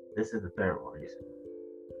this is the third one reason.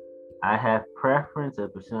 I have preference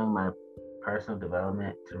of pursuing my personal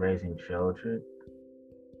development to raising children.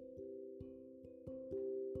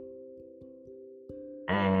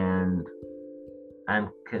 And I'm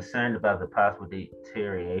concerned about the possible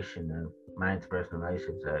deterioration of my interpersonal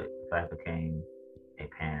relationships if I became a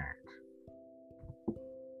parent.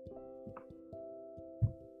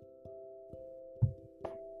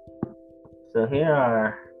 So here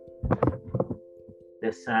are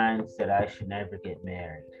the signs that I should never get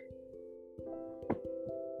married.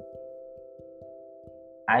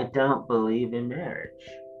 I don't believe in marriage.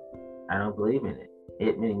 I don't believe in it.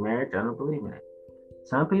 It meaning marriage, I don't believe in it.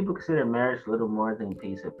 Some people consider marriage little more than a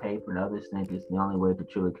piece of paper, and others think it's the only way to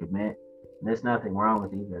truly commit. And there's nothing wrong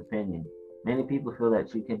with either opinion. Many people feel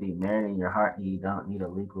that you can be married in your heart and you don't need a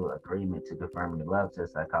legal agreement to confirm your love,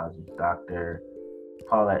 says psychologist Dr.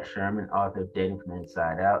 Paulette Sherman, author of Dating from the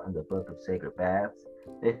Inside Out and the Book of Sacred Baths.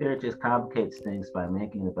 They fear it just complicates things by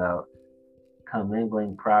making about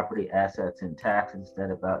commingling property, assets, and taxes instead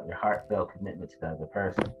about your heartfelt commitment to the other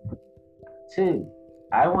person. Two,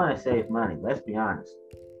 I want to save money. Let's be honest.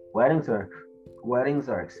 Weddings are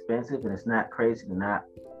expensive, and it's not crazy to not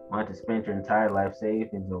want to spend your entire life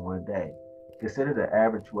savings on one day. Consider the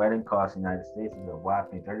average wedding cost in the United States is a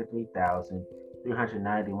whopping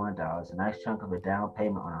 $33,391, a nice chunk of a down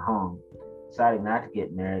payment on a home. Deciding not to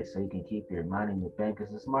get married so you can keep your money in the bank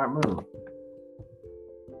is a smart move.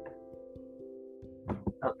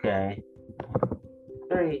 Okay.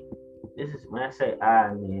 Three, this is when I say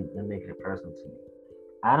I mean, I'm making it personal to me.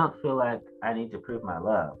 I don't feel like I need to prove my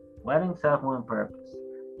love. Weddings have one purpose.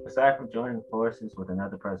 Aside from joining forces with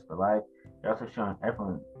another person for life, you're also showing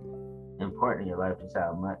everyone important in your life just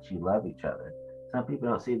how much you love each other. Some people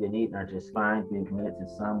don't see the need and are just fine being committed to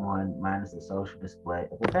someone minus the social display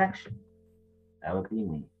of affection. That would be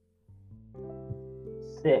me.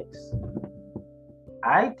 Six,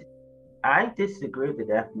 I, I disagree with the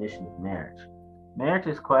definition of marriage. Marriage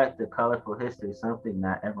is quite the colorful history, something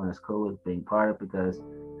not everyone is cool with being part of because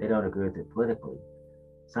they don't agree with it politically.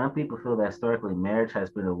 Some people feel that historically marriage has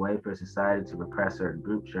been a way for society to repress certain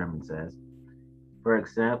groups, Sherman says. For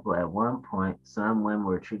example, at one point, some women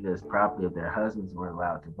were treated as property of their husbands and weren't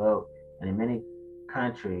allowed to vote, and in many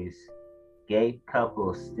countries, gay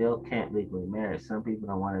couples still can't legally marry. Some people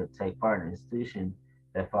don't want to take part in an institution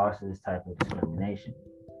that fosters this type of discrimination.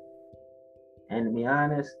 And to be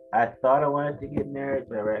honest, I thought I wanted to get married,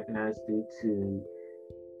 but I recognized due to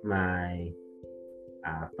my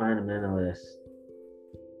fundamentalist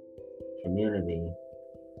community,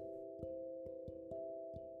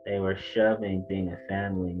 they were shoving being a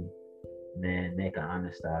family man, make an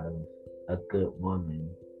honest out of a good woman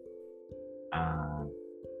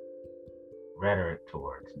rhetoric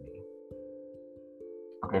towards me.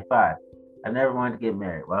 Okay, five. I never wanted to get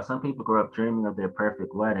married. While some people grow up dreaming of their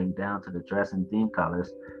perfect wedding down to the dress and theme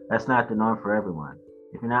colors, that's not the norm for everyone.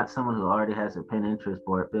 If you're not someone who already has a Pinterest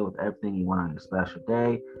board filled with everything you want on your special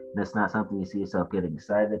day, and it's not something you see yourself getting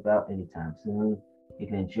excited about anytime soon, you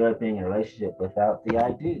can enjoy being in a relationship without the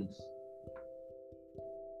I do's.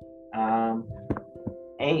 Um,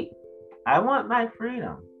 Eight, I want my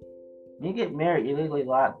freedom. When you get married, you're legally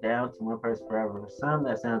locked down to one person forever. For some,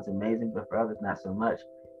 that sounds amazing, but for others, not so much.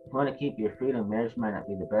 If you want to keep your freedom, marriage might not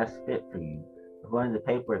be the best fit for you. Avoiding the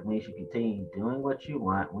paperwork means you continue doing what you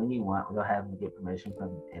want when you want without having to get permission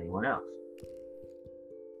from anyone else.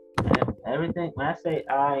 And everything, when I say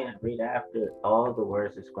I and read after, all the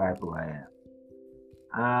words describe who I am.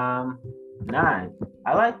 Nine,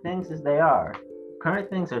 I like things as they are. Current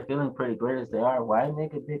things are feeling pretty great as they are. Why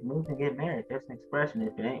make a big move and get married? There's an expression: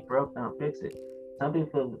 if it ain't broke, don't fix it. Some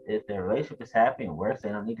people, if their relationship is happy and works, they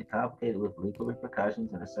don't need to complicate it with legal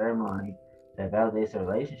repercussions and a ceremony that validates the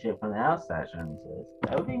relationship from the outside, Sherman says.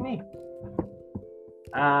 That would be me.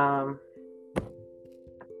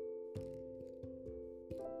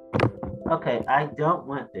 Okay, I don't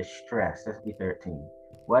want the stress. Let's be 13.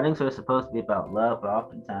 Weddings are supposed to be about love, but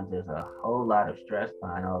oftentimes there's a whole lot of stress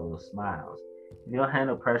behind all those smiles. If you don't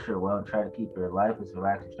handle pressure well and try to keep your life as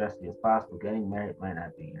relaxed and stress free as possible, getting married might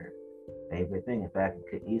not be your favorite thing. In fact, it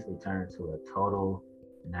could easily turn into a total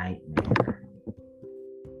nightmare.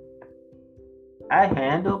 I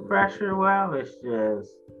handle pressure well. It's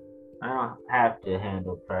just I don't have to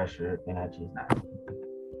handle pressure, and I choose not.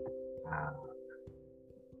 Uh,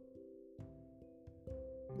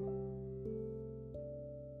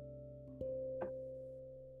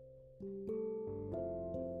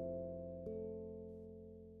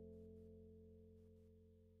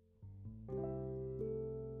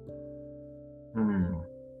 hmm.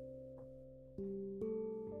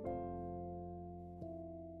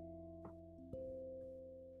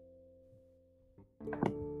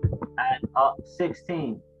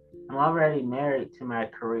 16. I'm already married to my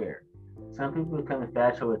career. Some people become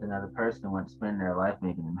infatuated with another person and want to spend their life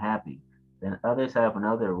making them happy. Then others have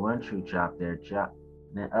another one true job, their job.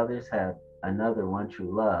 Then others have another one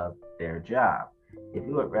true love, their job. If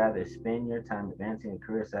you would rather spend your time advancing a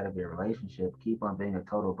career side of your relationship, keep on being a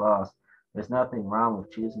total boss, there's nothing wrong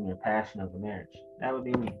with choosing your passion over marriage. That would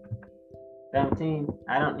be me. 17.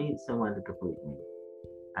 I don't need someone to complete me.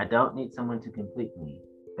 I don't need someone to complete me.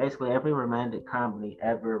 Basically, every romantic comedy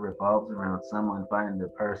ever revolves around someone finding the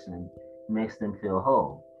person who makes them feel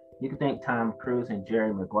whole. You can thank Tom Cruise and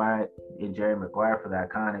Jerry Maguire for the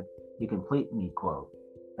iconic "You complete me" quote.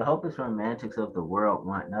 The hopeless romantics of the world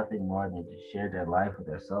want nothing more than to share their life with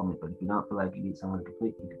their soulmate. But if you don't feel like you need someone to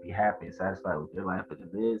complete you to be happy and satisfied with your life as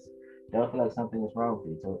it is, don't feel like something is wrong with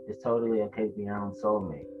you. So it's totally okay to be your own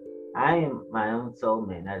soulmate. I am my own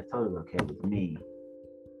soulmate, and that is totally okay with me.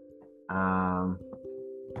 Um,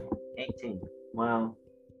 18. Well,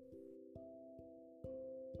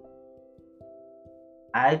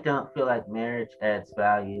 I don't feel like marriage adds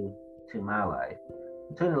value to my life.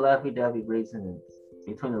 Between the lovey-dovey reasons,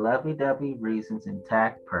 between the lovey-dovey reasons and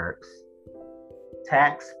tax perks,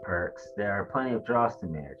 there are plenty of draws to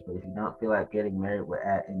marriage. But if you don't feel like getting married will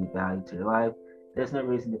add any value to your life, there's no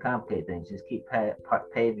reason to complicate things. Just keep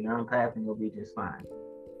paving your own path, and you'll be just fine.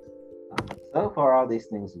 So far, all these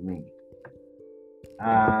things with me.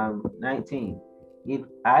 19.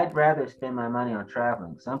 I'd rather spend my money on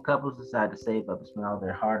traveling. Some couples decide to save up and spend all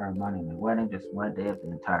their hard-earned money on their wedding just one day of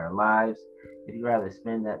their entire lives. If you'd rather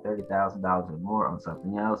spend that $30,000 or more on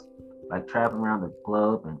something else, like traveling around the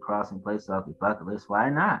globe and crossing places off your bucket list, why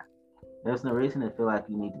not? There's no reason to feel like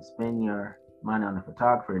you need to spend your money on a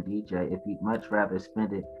photographer or DJ if you'd much rather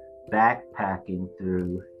spend it backpacking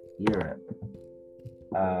through Europe.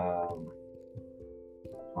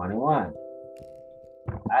 21.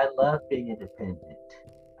 I love being independent.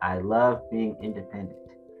 I love being independent.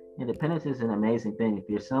 Independence is an amazing thing. If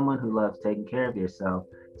you're someone who loves taking care of yourself,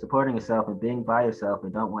 supporting yourself, and being by yourself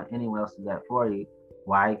and don't want anyone else to do that for you,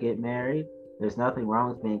 why get married? There's nothing wrong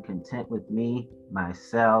with being content with me,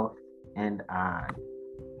 myself, and I.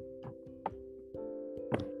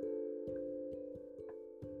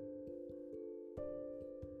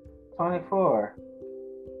 24.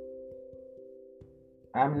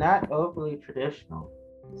 I'm not overly traditional.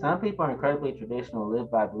 Some people are incredibly traditional, live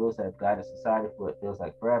by rules that have guided society for what feels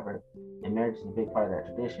like forever, and marriage is a big part of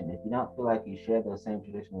that tradition. If you don't feel like you share those same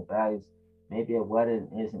traditional values, maybe a wedding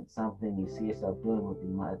isn't something you see yourself doing would be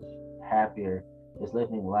much happier just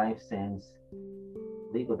living life sans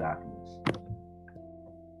legal documents.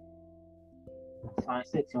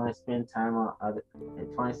 26, you want to spend time on other.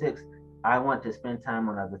 At 26, I want to spend time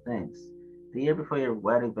on other things. The year before your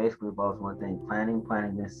wedding basically involves one thing: planning,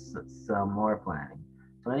 planning, then some more planning.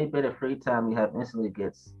 So any bit of free time you have instantly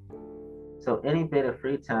gets. So any bit of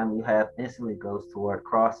free time you have instantly goes toward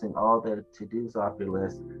crossing all the to-dos off your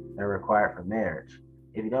list that are required for marriage.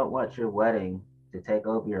 If you don't want your wedding to take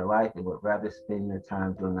over your life and would rather spend your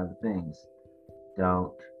time doing other things,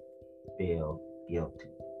 don't feel guilty.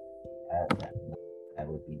 That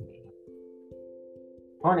would be me.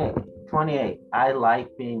 28. I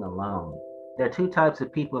like being alone. There are two types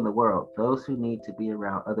of people in the world: those who need to be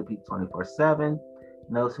around other people 24/7,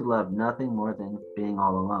 and those who love nothing more than being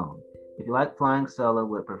all alone. If you like flying solo,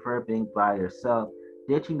 would prefer being by yourself,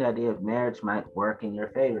 ditching the idea of marriage might work in your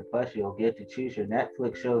favor. Plus, you'll get to choose your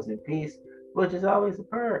Netflix shows in peace, which is always a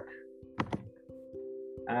perk.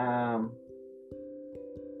 Um,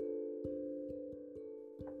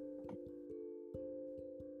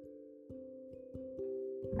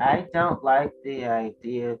 I don't like the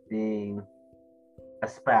idea of being a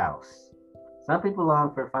spouse. Some people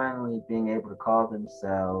long for finally being able to call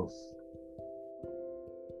themselves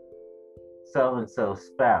so and so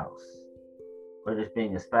spouse, or just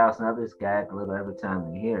being a spouse, and others gag a little every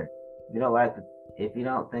time they hear it. If you don't like the, if you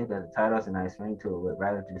don't think that the title has a nice ring to it, would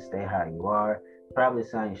rather just stay how you are. Probably a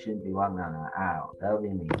sign you shouldn't be walking down the aisle. That would be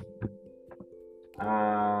me.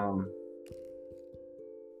 Um,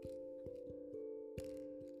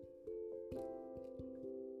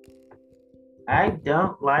 I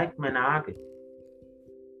don't like monogamy.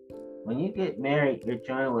 When you get married, you're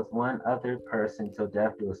joined with one other person till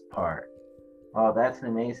death do us part. While that's an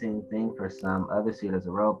amazing thing for some, others see it as a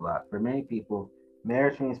roadblock. For many people,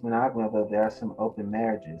 marriage means monogamy, although there are some open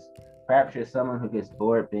marriages. Perhaps you're someone who gets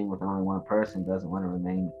bored being with only one person, doesn't want to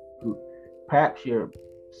remain. Perhaps you're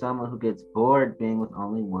someone who gets bored being with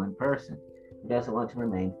only one person, who doesn't want to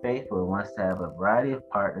remain faithful and wants to have a variety of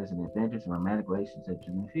partners and adventures and romantic relationships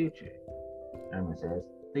in the future. Herman says,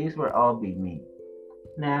 these will all be me.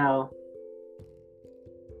 Now,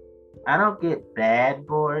 I don't get bad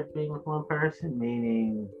bored being with one person,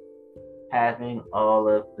 meaning having all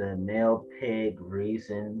of the male pig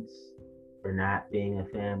reasons for not being a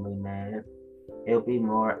family man. It'll be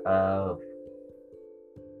more of,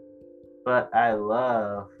 but I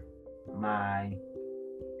love my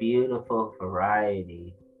beautiful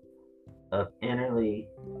variety of innerly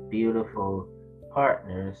beautiful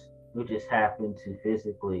partners who just happen to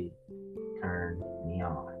physically turn me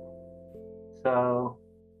on. So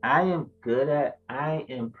I am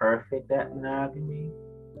perfect at monogamy.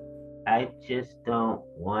 I just don't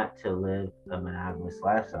want to live a monogamous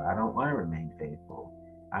lifestyle. I don't want to remain faithful.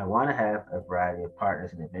 I want to have a variety of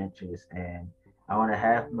partners and adventures, and I want to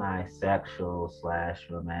have my sexual slash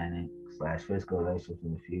romantic slash physical relationships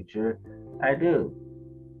in the future. I do.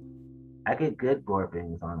 I get good board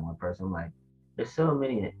being with only one person. I'm like, there's so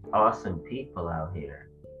many awesome people out here.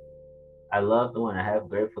 I love the one I have,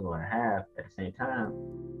 grateful for the one I have. At the same time,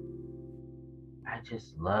 I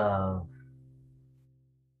just love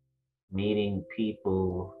meeting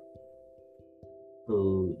people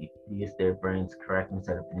who use their brains correctly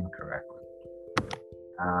instead of incorrectly.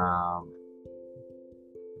 Um,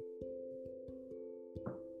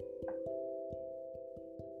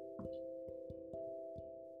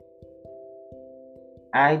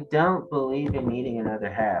 I don't believe in needing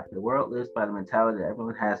another half. The world lives by the mentality that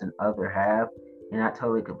everyone has an other half. You're not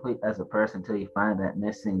totally complete as a person until you find that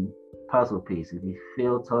missing puzzle piece. If you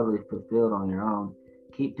feel totally fulfilled on your own,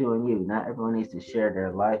 keep doing you. Not everyone needs to share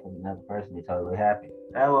their life with another person to be totally happy.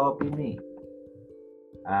 That will all be me.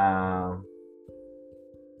 Um,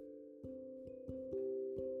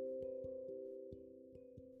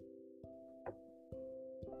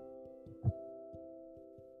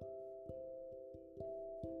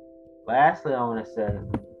 Lastly, I want to say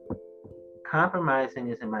compromising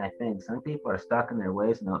isn't my thing. Some people are stuck in their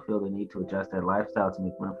ways and don't feel the need to adjust their lifestyle to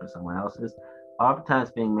make room for someone else's.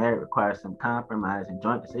 Oftentimes, being married requires some compromise and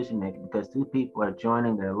joint decision making because two people are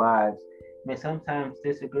joining their lives. May sometimes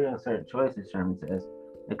disagree on certain choices, Sherman says.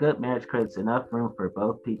 A good marriage creates enough room for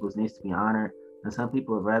both people's needs to be honored, and some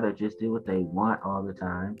people would rather just do what they want all the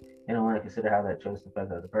time and don't want to consider how that choice affects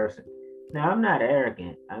the other person. Now, I'm not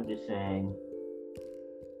arrogant. I'm just saying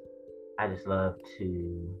I just love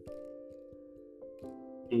to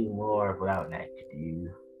do more of what I would like to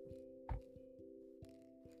do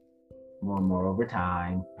more and more over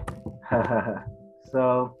time.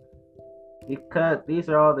 So, because these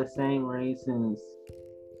are all the same reasons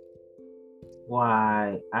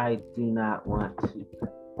why I do not want to.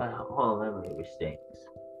 Hold on, let me restate this.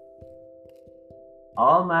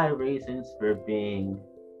 All my reasons for being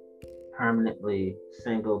permanently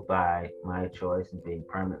single by my choice and being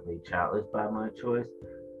permanently childless by my choice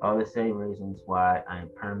are the same reasons why I'm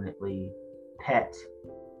permanently pet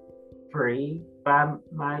free by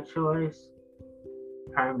my choice,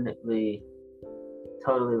 permanently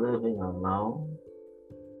totally living alone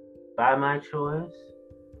by my choice,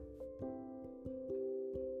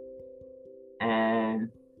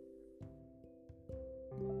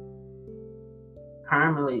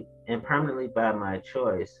 and permanently by my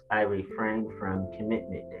choice, I refrain from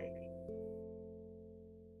commitment dating.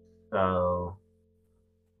 So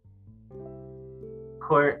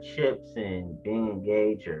courtships and being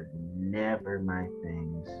engaged are never my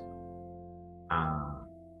things. Um,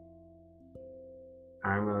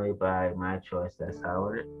 Permanently by my choice. That's how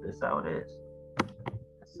it. That's how it is.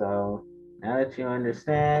 So now that you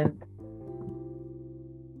understand,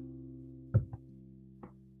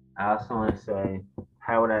 I also want to say,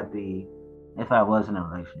 how would I be if I was in a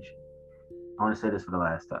relationship? I want to say this for the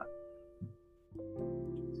last time.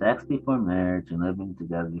 Sex before marriage and living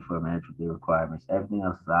together before marriage would be requirements. Everything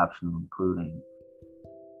else is optional, including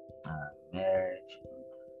marriage,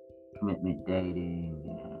 commitment dating,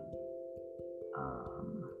 and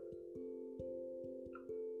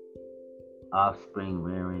offspring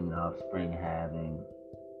rearing, offspring having,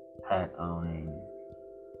 pet owning,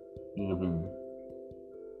 even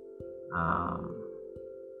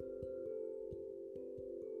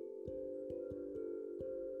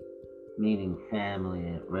meeting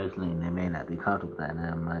family originally, and they may not be comfortable with that. And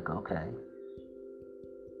I'm like, okay.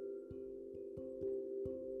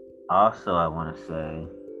 Also, I want to say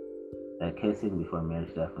that kissing before marriage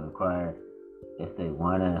is definitely required. If they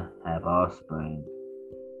want to have offspring,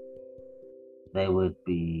 they would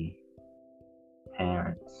be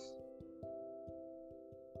parents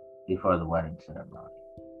before the wedding ceremony.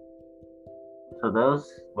 So those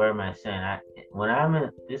were my saying. When I'm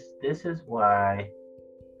in this is why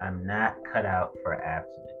I'm not cut out for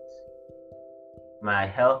abstinence. My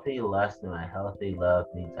healthy lust and my healthy love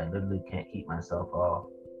means I literally can't keep myself off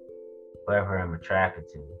whoever I'm attracted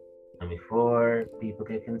to. And before people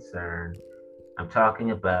get concerned, I'm talking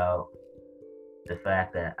about the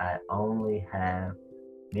fact that I only have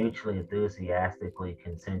mutually enthusiastically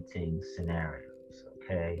consenting scenarios,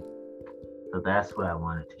 okay? So that's what I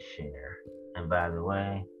wanted to share. And by the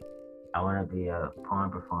way, I want to be a porn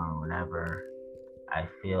performer whenever I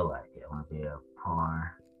feel like it. I want to be a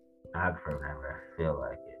pornographer whenever I feel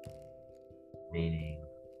like it. Meaning,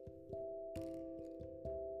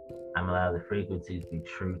 I'm allowed the frequencies to be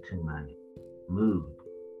true to my mood.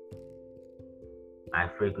 My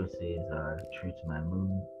frequencies are true to my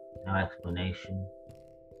mood. No explanation,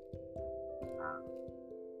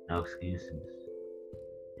 no excuses,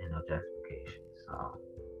 and no justification. So,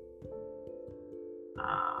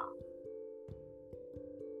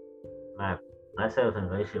 let's say I was in a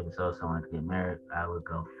relationship with someone to get married, I would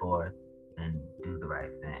go forth and do the right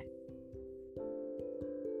thing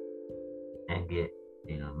and get,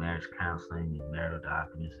 marriage counseling and marital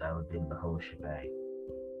documents. I would do the whole shebang.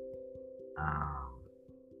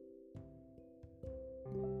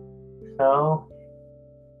 So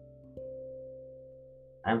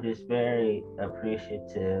I'm just very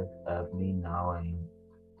appreciative of me knowing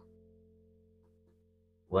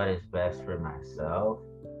what is best for myself,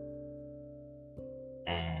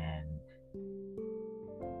 and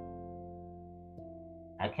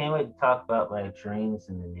I can't wait to talk about my dreams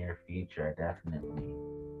in the near future. I definitely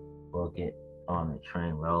will get on the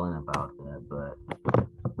train rolling about that, but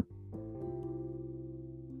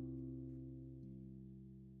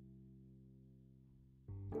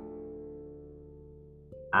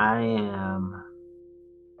I am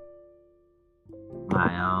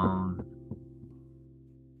my own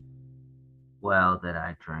well that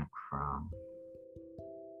I drink from.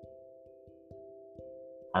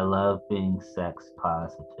 I love being sex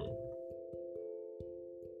positive.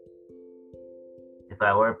 If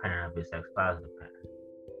I were a parent, I'd be a sex positive parent.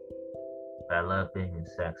 But I love being a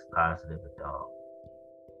sex positive adult.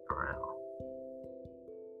 For real.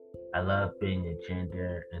 I love being a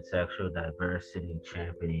gender and sexual diversity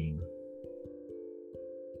championing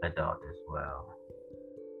adult as well.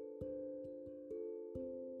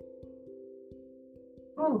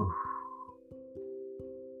 Whew.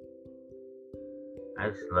 I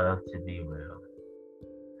just love to be real.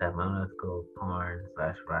 Have my own ethical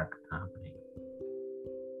porn/rocket company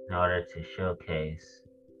in order to showcase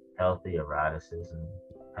healthy eroticism,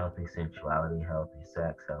 healthy sensuality, healthy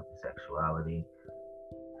sex, healthy sexuality,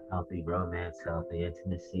 healthy romance, healthy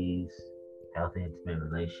intimacies, healthy intimate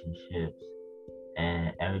relationships,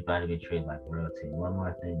 and everybody be treated like royalty. One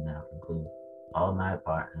more thing now, conclude. All my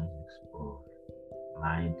partners explore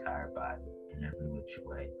my entire body in every which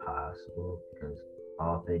way possible, because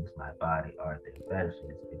all things my body are their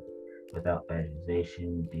fetishes. Without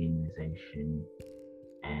fetishization, demonization,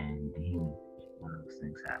 and dehumanization, one of those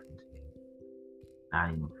things happen to me.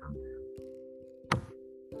 Not even from them.